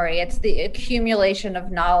semantic memory. It's the accumulation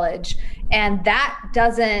of knowledge, and that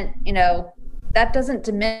doesn't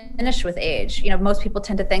diminish with age. Most people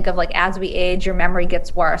tend to think of, like, as we age, your memory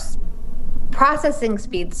gets worse. Processing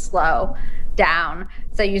speeds slow down.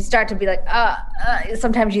 So you start to be like,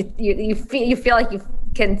 sometimes you feel like you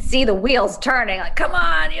can see the wheels turning, like, come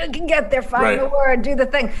on, you can get there, find the word, do the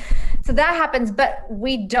thing. So that happens, but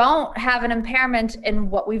we don't have an impairment in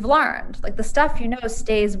what we've learned. Like, the stuff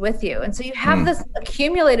stays with you. And so you have this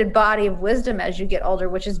accumulated body of wisdom as you get older,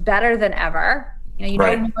 which is better than ever. You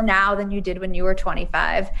know more now than you did when you were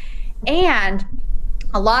 25. And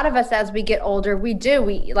a lot of us, as we get older, we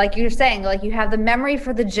like you're saying, like, you have the memory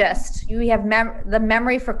for the gist. You have the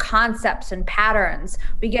memory for concepts and patterns.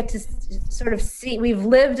 We get to sort of see, we've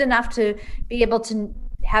lived enough to be able to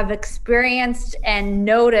have experienced and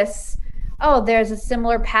notice, oh, there's a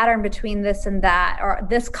similar pattern between this and that, or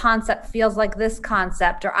this concept feels like this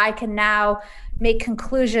concept, or I can now make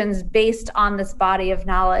conclusions based on this body of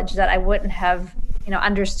knowledge that I wouldn't have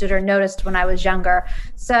understood or noticed when I was younger.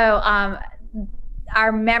 So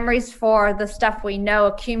our memories for the stuff we know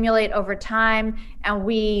accumulate over time, and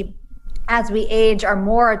we, as we age, are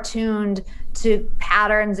more attuned to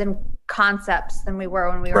patterns and concepts than we were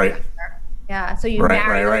when we were younger. Yeah, so you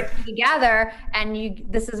marry them together, and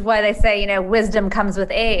this is why they say, wisdom comes with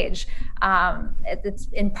age. It's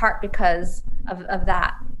in part because of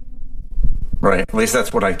that. Right. At least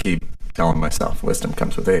that's what I keep telling myself. Wisdom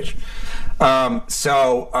comes with age. Let's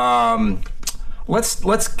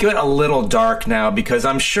get a little dark now, because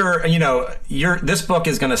I'm sure this book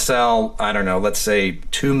is going to sell, I don't know, let's say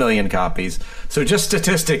 2 million copies. So just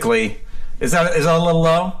statistically, is that a little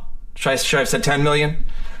low? Should I have said 10 million?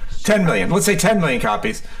 10 million. Let's say 10 million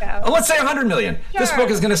copies. Yeah. Let's say 100 million. Sure. This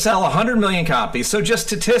book is going to sell 100 million copies. So just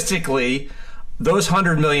statistically, those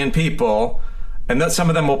 100 million people, and some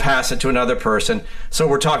of them will pass it to another person. So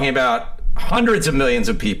we're talking about hundreds of millions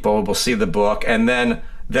of people will see the book, and then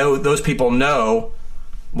those people know,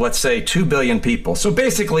 let's say, 2 billion people. So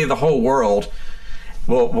basically the whole world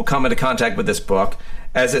will come into contact with this book,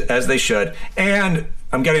 as they should. And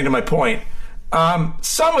I'm getting to my point.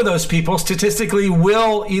 Some of those people statistically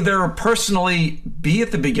will either personally be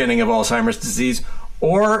at the beginning of Alzheimer's disease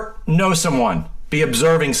or know someone, be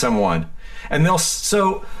observing someone. And they'll,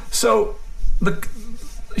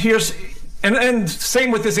 and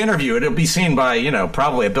same with this interview, it'll be seen by,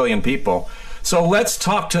 probably 1 billion people. So let's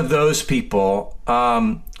talk to those people.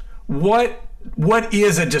 What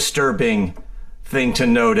is a disturbing thing to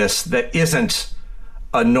notice that isn't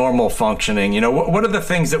a normal functioning? What are the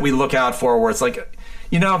things that we look out for where it's like,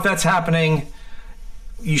 if that's happening,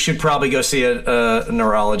 you should probably go see a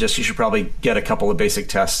neurologist. You should probably get a couple of basic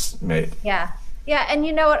tests made. Yeah. And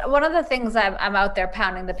one of the things I'm out there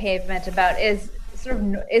pounding the pavement about is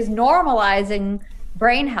normalizing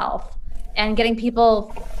brain health and getting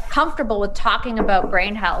people comfortable with talking about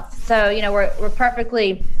brain health. So, we're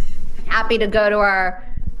perfectly happy to go to our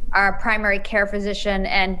our primary care physician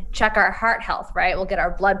and check our heart health, right? We'll get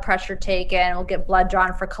our blood pressure taken. We'll get blood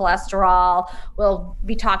drawn for cholesterol. We'll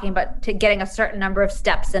be talking about getting a certain number of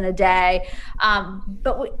steps in a day.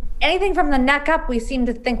 But anything from the neck up, we seem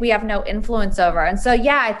to think we have no influence over. And so,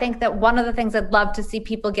 yeah, I think that one of the things I'd love to see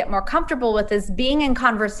people get more comfortable with is being in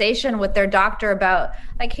conversation with their doctor about,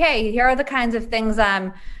 like, hey, here are the kinds of things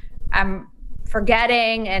I'm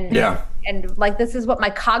forgetting, and like, this is what my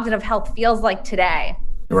cognitive health feels like today.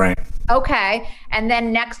 Right. Okay. And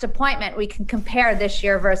then next appointment, we can compare this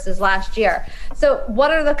year versus last year. So what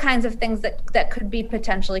are the kinds of things that could be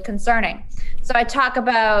potentially concerning? So I talk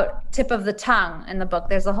about tip of the tongue in the book.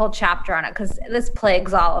 There's a whole chapter on it because this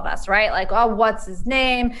plagues all of us, right? Like, oh, what's his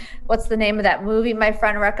name? What's the name of that movie my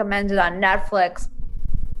friend recommended on Netflix?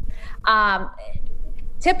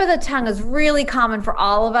 Tip of the tongue is really common for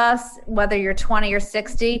all of us, whether you're 20 or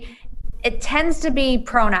 60. It tends to be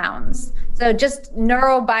pronouns. So just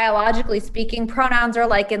neurobiologically speaking, pronouns are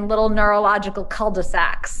like in little neurological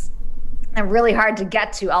cul-de-sacs and really hard to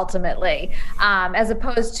get to ultimately, as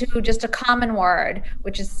opposed to just a common word,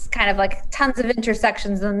 which is kind of like tons of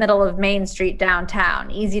intersections in the middle of Main Street downtown,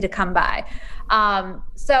 easy to come by.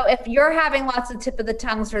 So if you're having lots of tip of the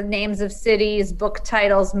tongues for names of cities, book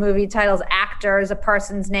titles, movie titles, actors, a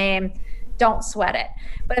person's name, don't sweat it.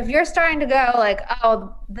 But if you're starting to go like,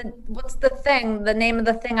 oh, what's the thing, the name of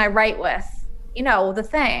the thing I write with? You know, the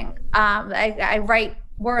thing I write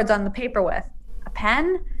words on the paper with. A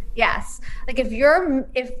pen? Yes. Like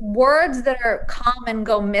if words that are common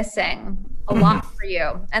go missing a lot for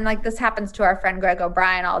you, and like this happens to our friend Greg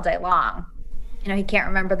O'Brien all day long. You know, he can't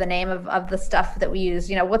remember the name of the stuff that we use.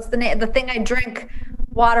 You know, what's the name, the thing I drink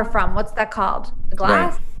water from? What's that called? The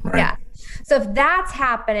glass? Right. Yeah. So if that's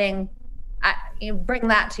happening, you bring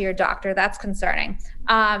that to your doctor. That's concerning.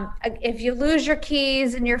 If you lose your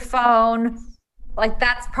keys and your phone, like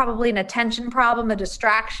that's probably an attention problem, a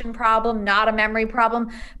distraction problem, not a memory problem.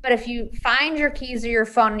 But if you find your keys or your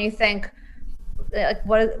phone and you think, like,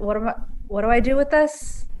 what do I do with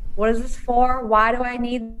this? What is this for? Why do I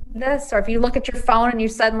need this? Or if you look at your phone and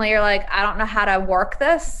you're like, I don't know how to work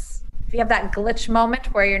this. If you have that glitch moment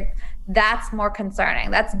where that's more concerning.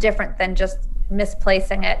 That's different than just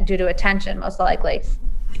misplacing it due to attention, most likely.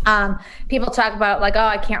 People talk about like, oh,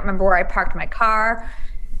 I can't remember where I parked my car.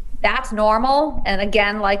 That's normal. And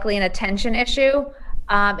again, likely an attention issue.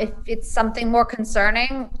 If it's something more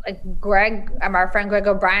concerning, like our friend Greg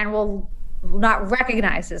O'Brien will not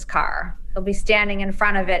recognize his car. He'll be standing in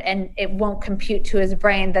front of it and it won't compute to his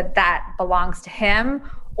brain that belongs to him,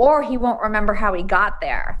 or he won't remember how he got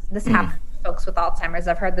there. This happens to folks with Alzheimer's.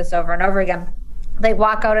 I've heard this over and over again. They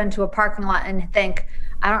walk out into a parking lot and think,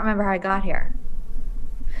 I don't remember how I got here.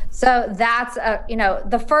 So that's,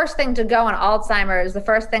 the first thing to go in Alzheimer's, the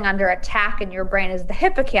first thing under attack in your brain is the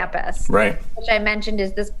hippocampus. Right. Which I mentioned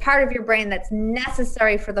is this part of your brain that's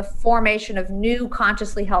necessary for the formation of new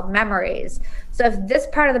consciously held memories. So if this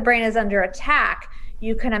part of the brain is under attack,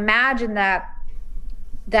 you can imagine that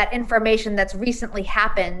information that's recently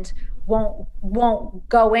happened won't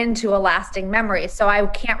go into a lasting memory. So I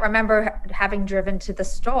can't remember having driven to the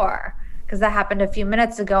store because that happened a few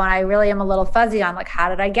minutes ago and I really am a little fuzzy on like, how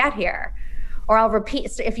did I get here? Or I'll repeat,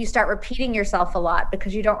 if you start repeating yourself a lot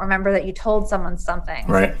because you don't remember that you told someone something.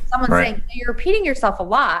 Right. Someone's saying, you're repeating yourself a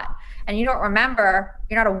lot and you don't remember,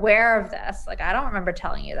 you're not aware of this. Like, I don't remember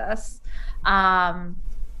telling you this.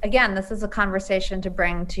 Again, this is a conversation to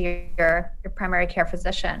bring to your primary care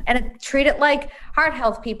physician and treat it like heart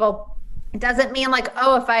health people. It doesn't mean like,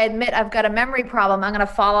 oh, if I admit I've got a memory problem, I'm going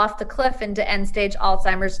to fall off the cliff into end-stage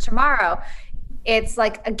Alzheimer's tomorrow. It's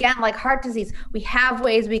like, again, like heart disease, we have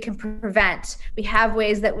ways we can prevent. We have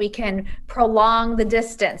ways that we can prolong the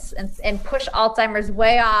distance and push Alzheimer's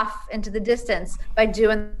way off into the distance by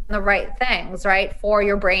doing the right things, right, for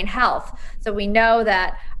your brain health. So we know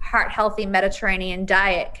that heart-healthy Mediterranean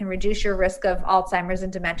diet can reduce your risk of Alzheimer's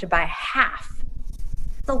and dementia by half.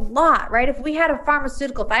 It's a lot, right? If we had a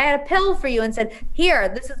pharmaceutical, if I had a pill for you and said, here,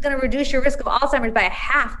 this is going to reduce your risk of Alzheimer's by a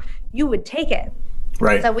half, you would take it.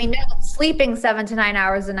 Right. So we know sleeping 7 to 9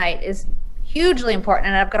 hours a night is hugely important.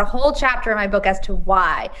 And I've got a whole chapter in my book as to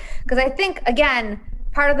why. Because I think, again,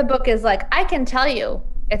 part of the book is like, I can tell you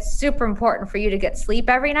it's super important for you to get sleep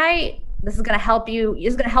every night. This is going to help you.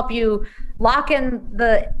 It's going to help you lock in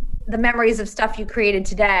the memories of stuff you created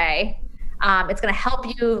today. It's going to help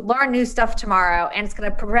you learn new stuff tomorrow, and it's going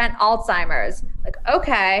to prevent Alzheimer's. Like,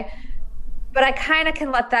 okay, but I kind of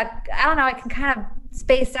can let that, I don't know, I can kind of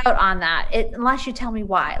space out on that unless you tell me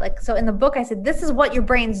why. Like, so in the book, I said, this is what your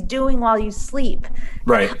brain's doing while you sleep.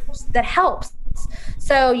 Right. That helps.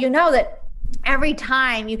 So you know that every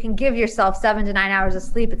time you can give yourself 7 to 9 hours of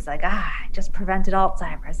sleep, it's like, I just prevented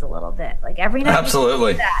Alzheimer's a little bit. Like every night.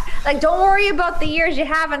 Absolutely. That. Like, don't worry about the years you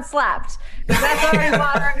haven't slept, because that's already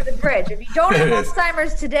water under the bridge. If you don't have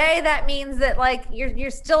Alzheimer's today, that means that like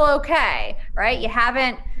you're still okay, right? You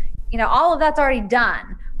haven't, all of that's already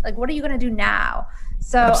done. Like, what are you going to do now?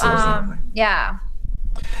 So, yeah.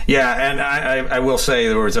 Yeah, and I will say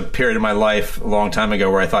there was a period in my life a long time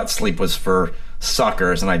ago where I thought sleep was for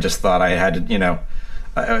suckers, and I just thought I had to,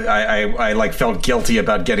 I like felt guilty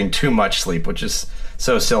about getting too much sleep, which is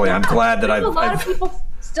so silly. Yeah, I'm glad that a lot of people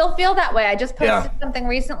still feel that way. I just posted something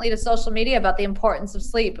recently to social media about the importance of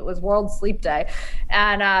sleep. It was World Sleep Day,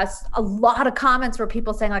 and a lot of comments were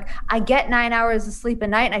people saying like, I get 9 hours of sleep a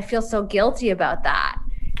night and I feel so guilty about that.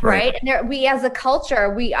 Right. And we as a culture,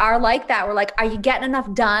 we are like that. We're like, are you getting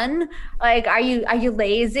enough done? Like, are you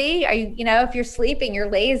lazy? Are you, if you're sleeping, you're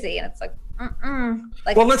lazy. And it's like,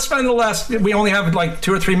 Like, well, let's spend we only have like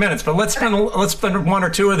 2 or 3 minutes, but let's spend 1 or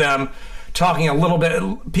 2 of them talking a little bit.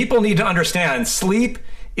 People need to understand sleep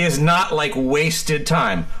is not like wasted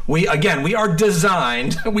time. We are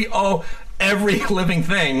designed, every living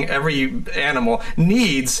thing, every animal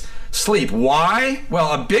needs sleep. Why?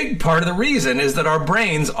 Well, a big part of the reason is that our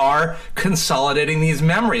brains are consolidating these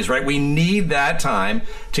memories, right? We need that time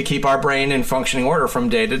to keep our brain in functioning order from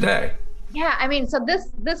day to day. Yeah, I mean, so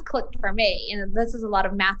this clicked for me, and this is a lot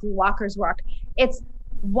of Matthew Walker's work. It's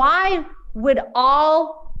why would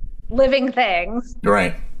all living things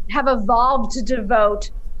have evolved to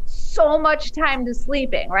devote so much time to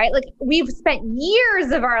sleeping, right? Like, we've spent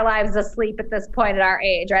years of our lives asleep at this point at our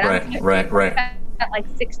age, right? Right. Like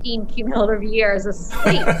 16 cumulative years of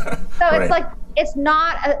sleep. So it's like, it's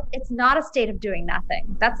not a state of doing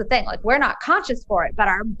nothing. That's the thing. Like, we're not conscious for it, but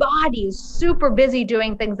our body is super busy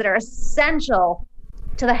doing things that are essential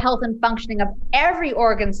to the health and functioning of every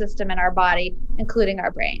organ system in our body, including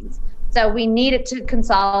our brains. So we need it to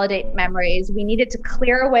consolidate memories. We need it to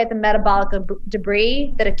clear away the metabolic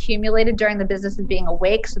debris that accumulated during the business of being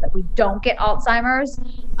awake so that we don't get Alzheimer's.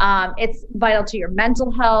 It's vital to your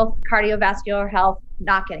mental health, cardiovascular health,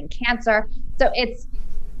 not getting cancer. So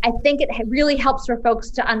I think it really helps for folks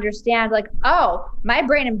to understand, like, oh, my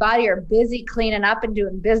brain and body are busy cleaning up and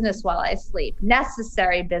doing business while I sleep,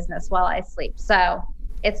 necessary business while I sleep. So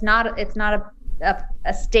it's not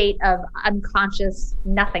a state of unconscious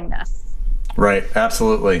nothingness. Right,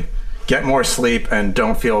 absolutely. Get more sleep and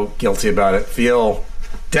don't feel guilty about it. Feel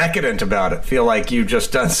decadent about it. Feel like you've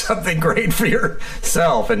just done something great for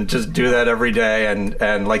yourself, and just do that every day.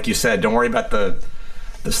 And like you said, don't worry about the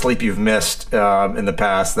sleep you've missed in the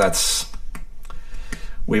past.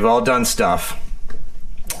 We've all done stuff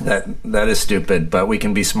that is stupid, but we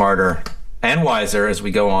can be smarter and wiser as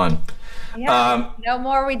we go on. Yeah, no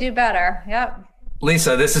more, we do better. Yep.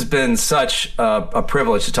 Lisa, this has been such a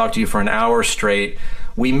privilege to talk to you for an hour straight.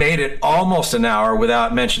 We made it almost an hour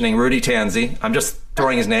without mentioning Rudy Tanzi. I'm just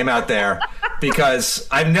throwing his name out there because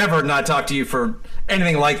I've never not talked to you for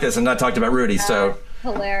anything like this and not talked about Rudy. So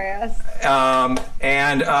hilarious.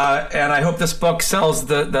 And I hope this book sells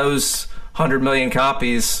those 100 million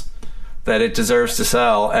copies that it deserves to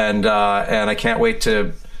sell. And I can't wait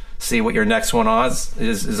to see what your next one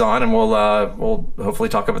is on, and we'll hopefully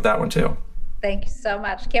talk about that one too. Thank you so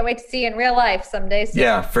much. Can't wait to see you in real life someday soon.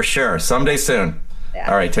 Yeah, for sure. Someday soon. Yeah.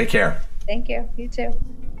 All right, take care. Thank you. You too.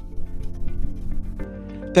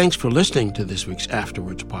 Thanks for listening to this week's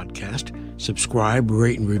Afterwards podcast. Subscribe,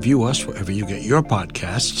 rate, and review us wherever you get your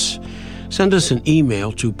podcasts. Send us an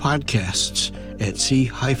email to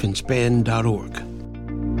podcasts@c-span.org.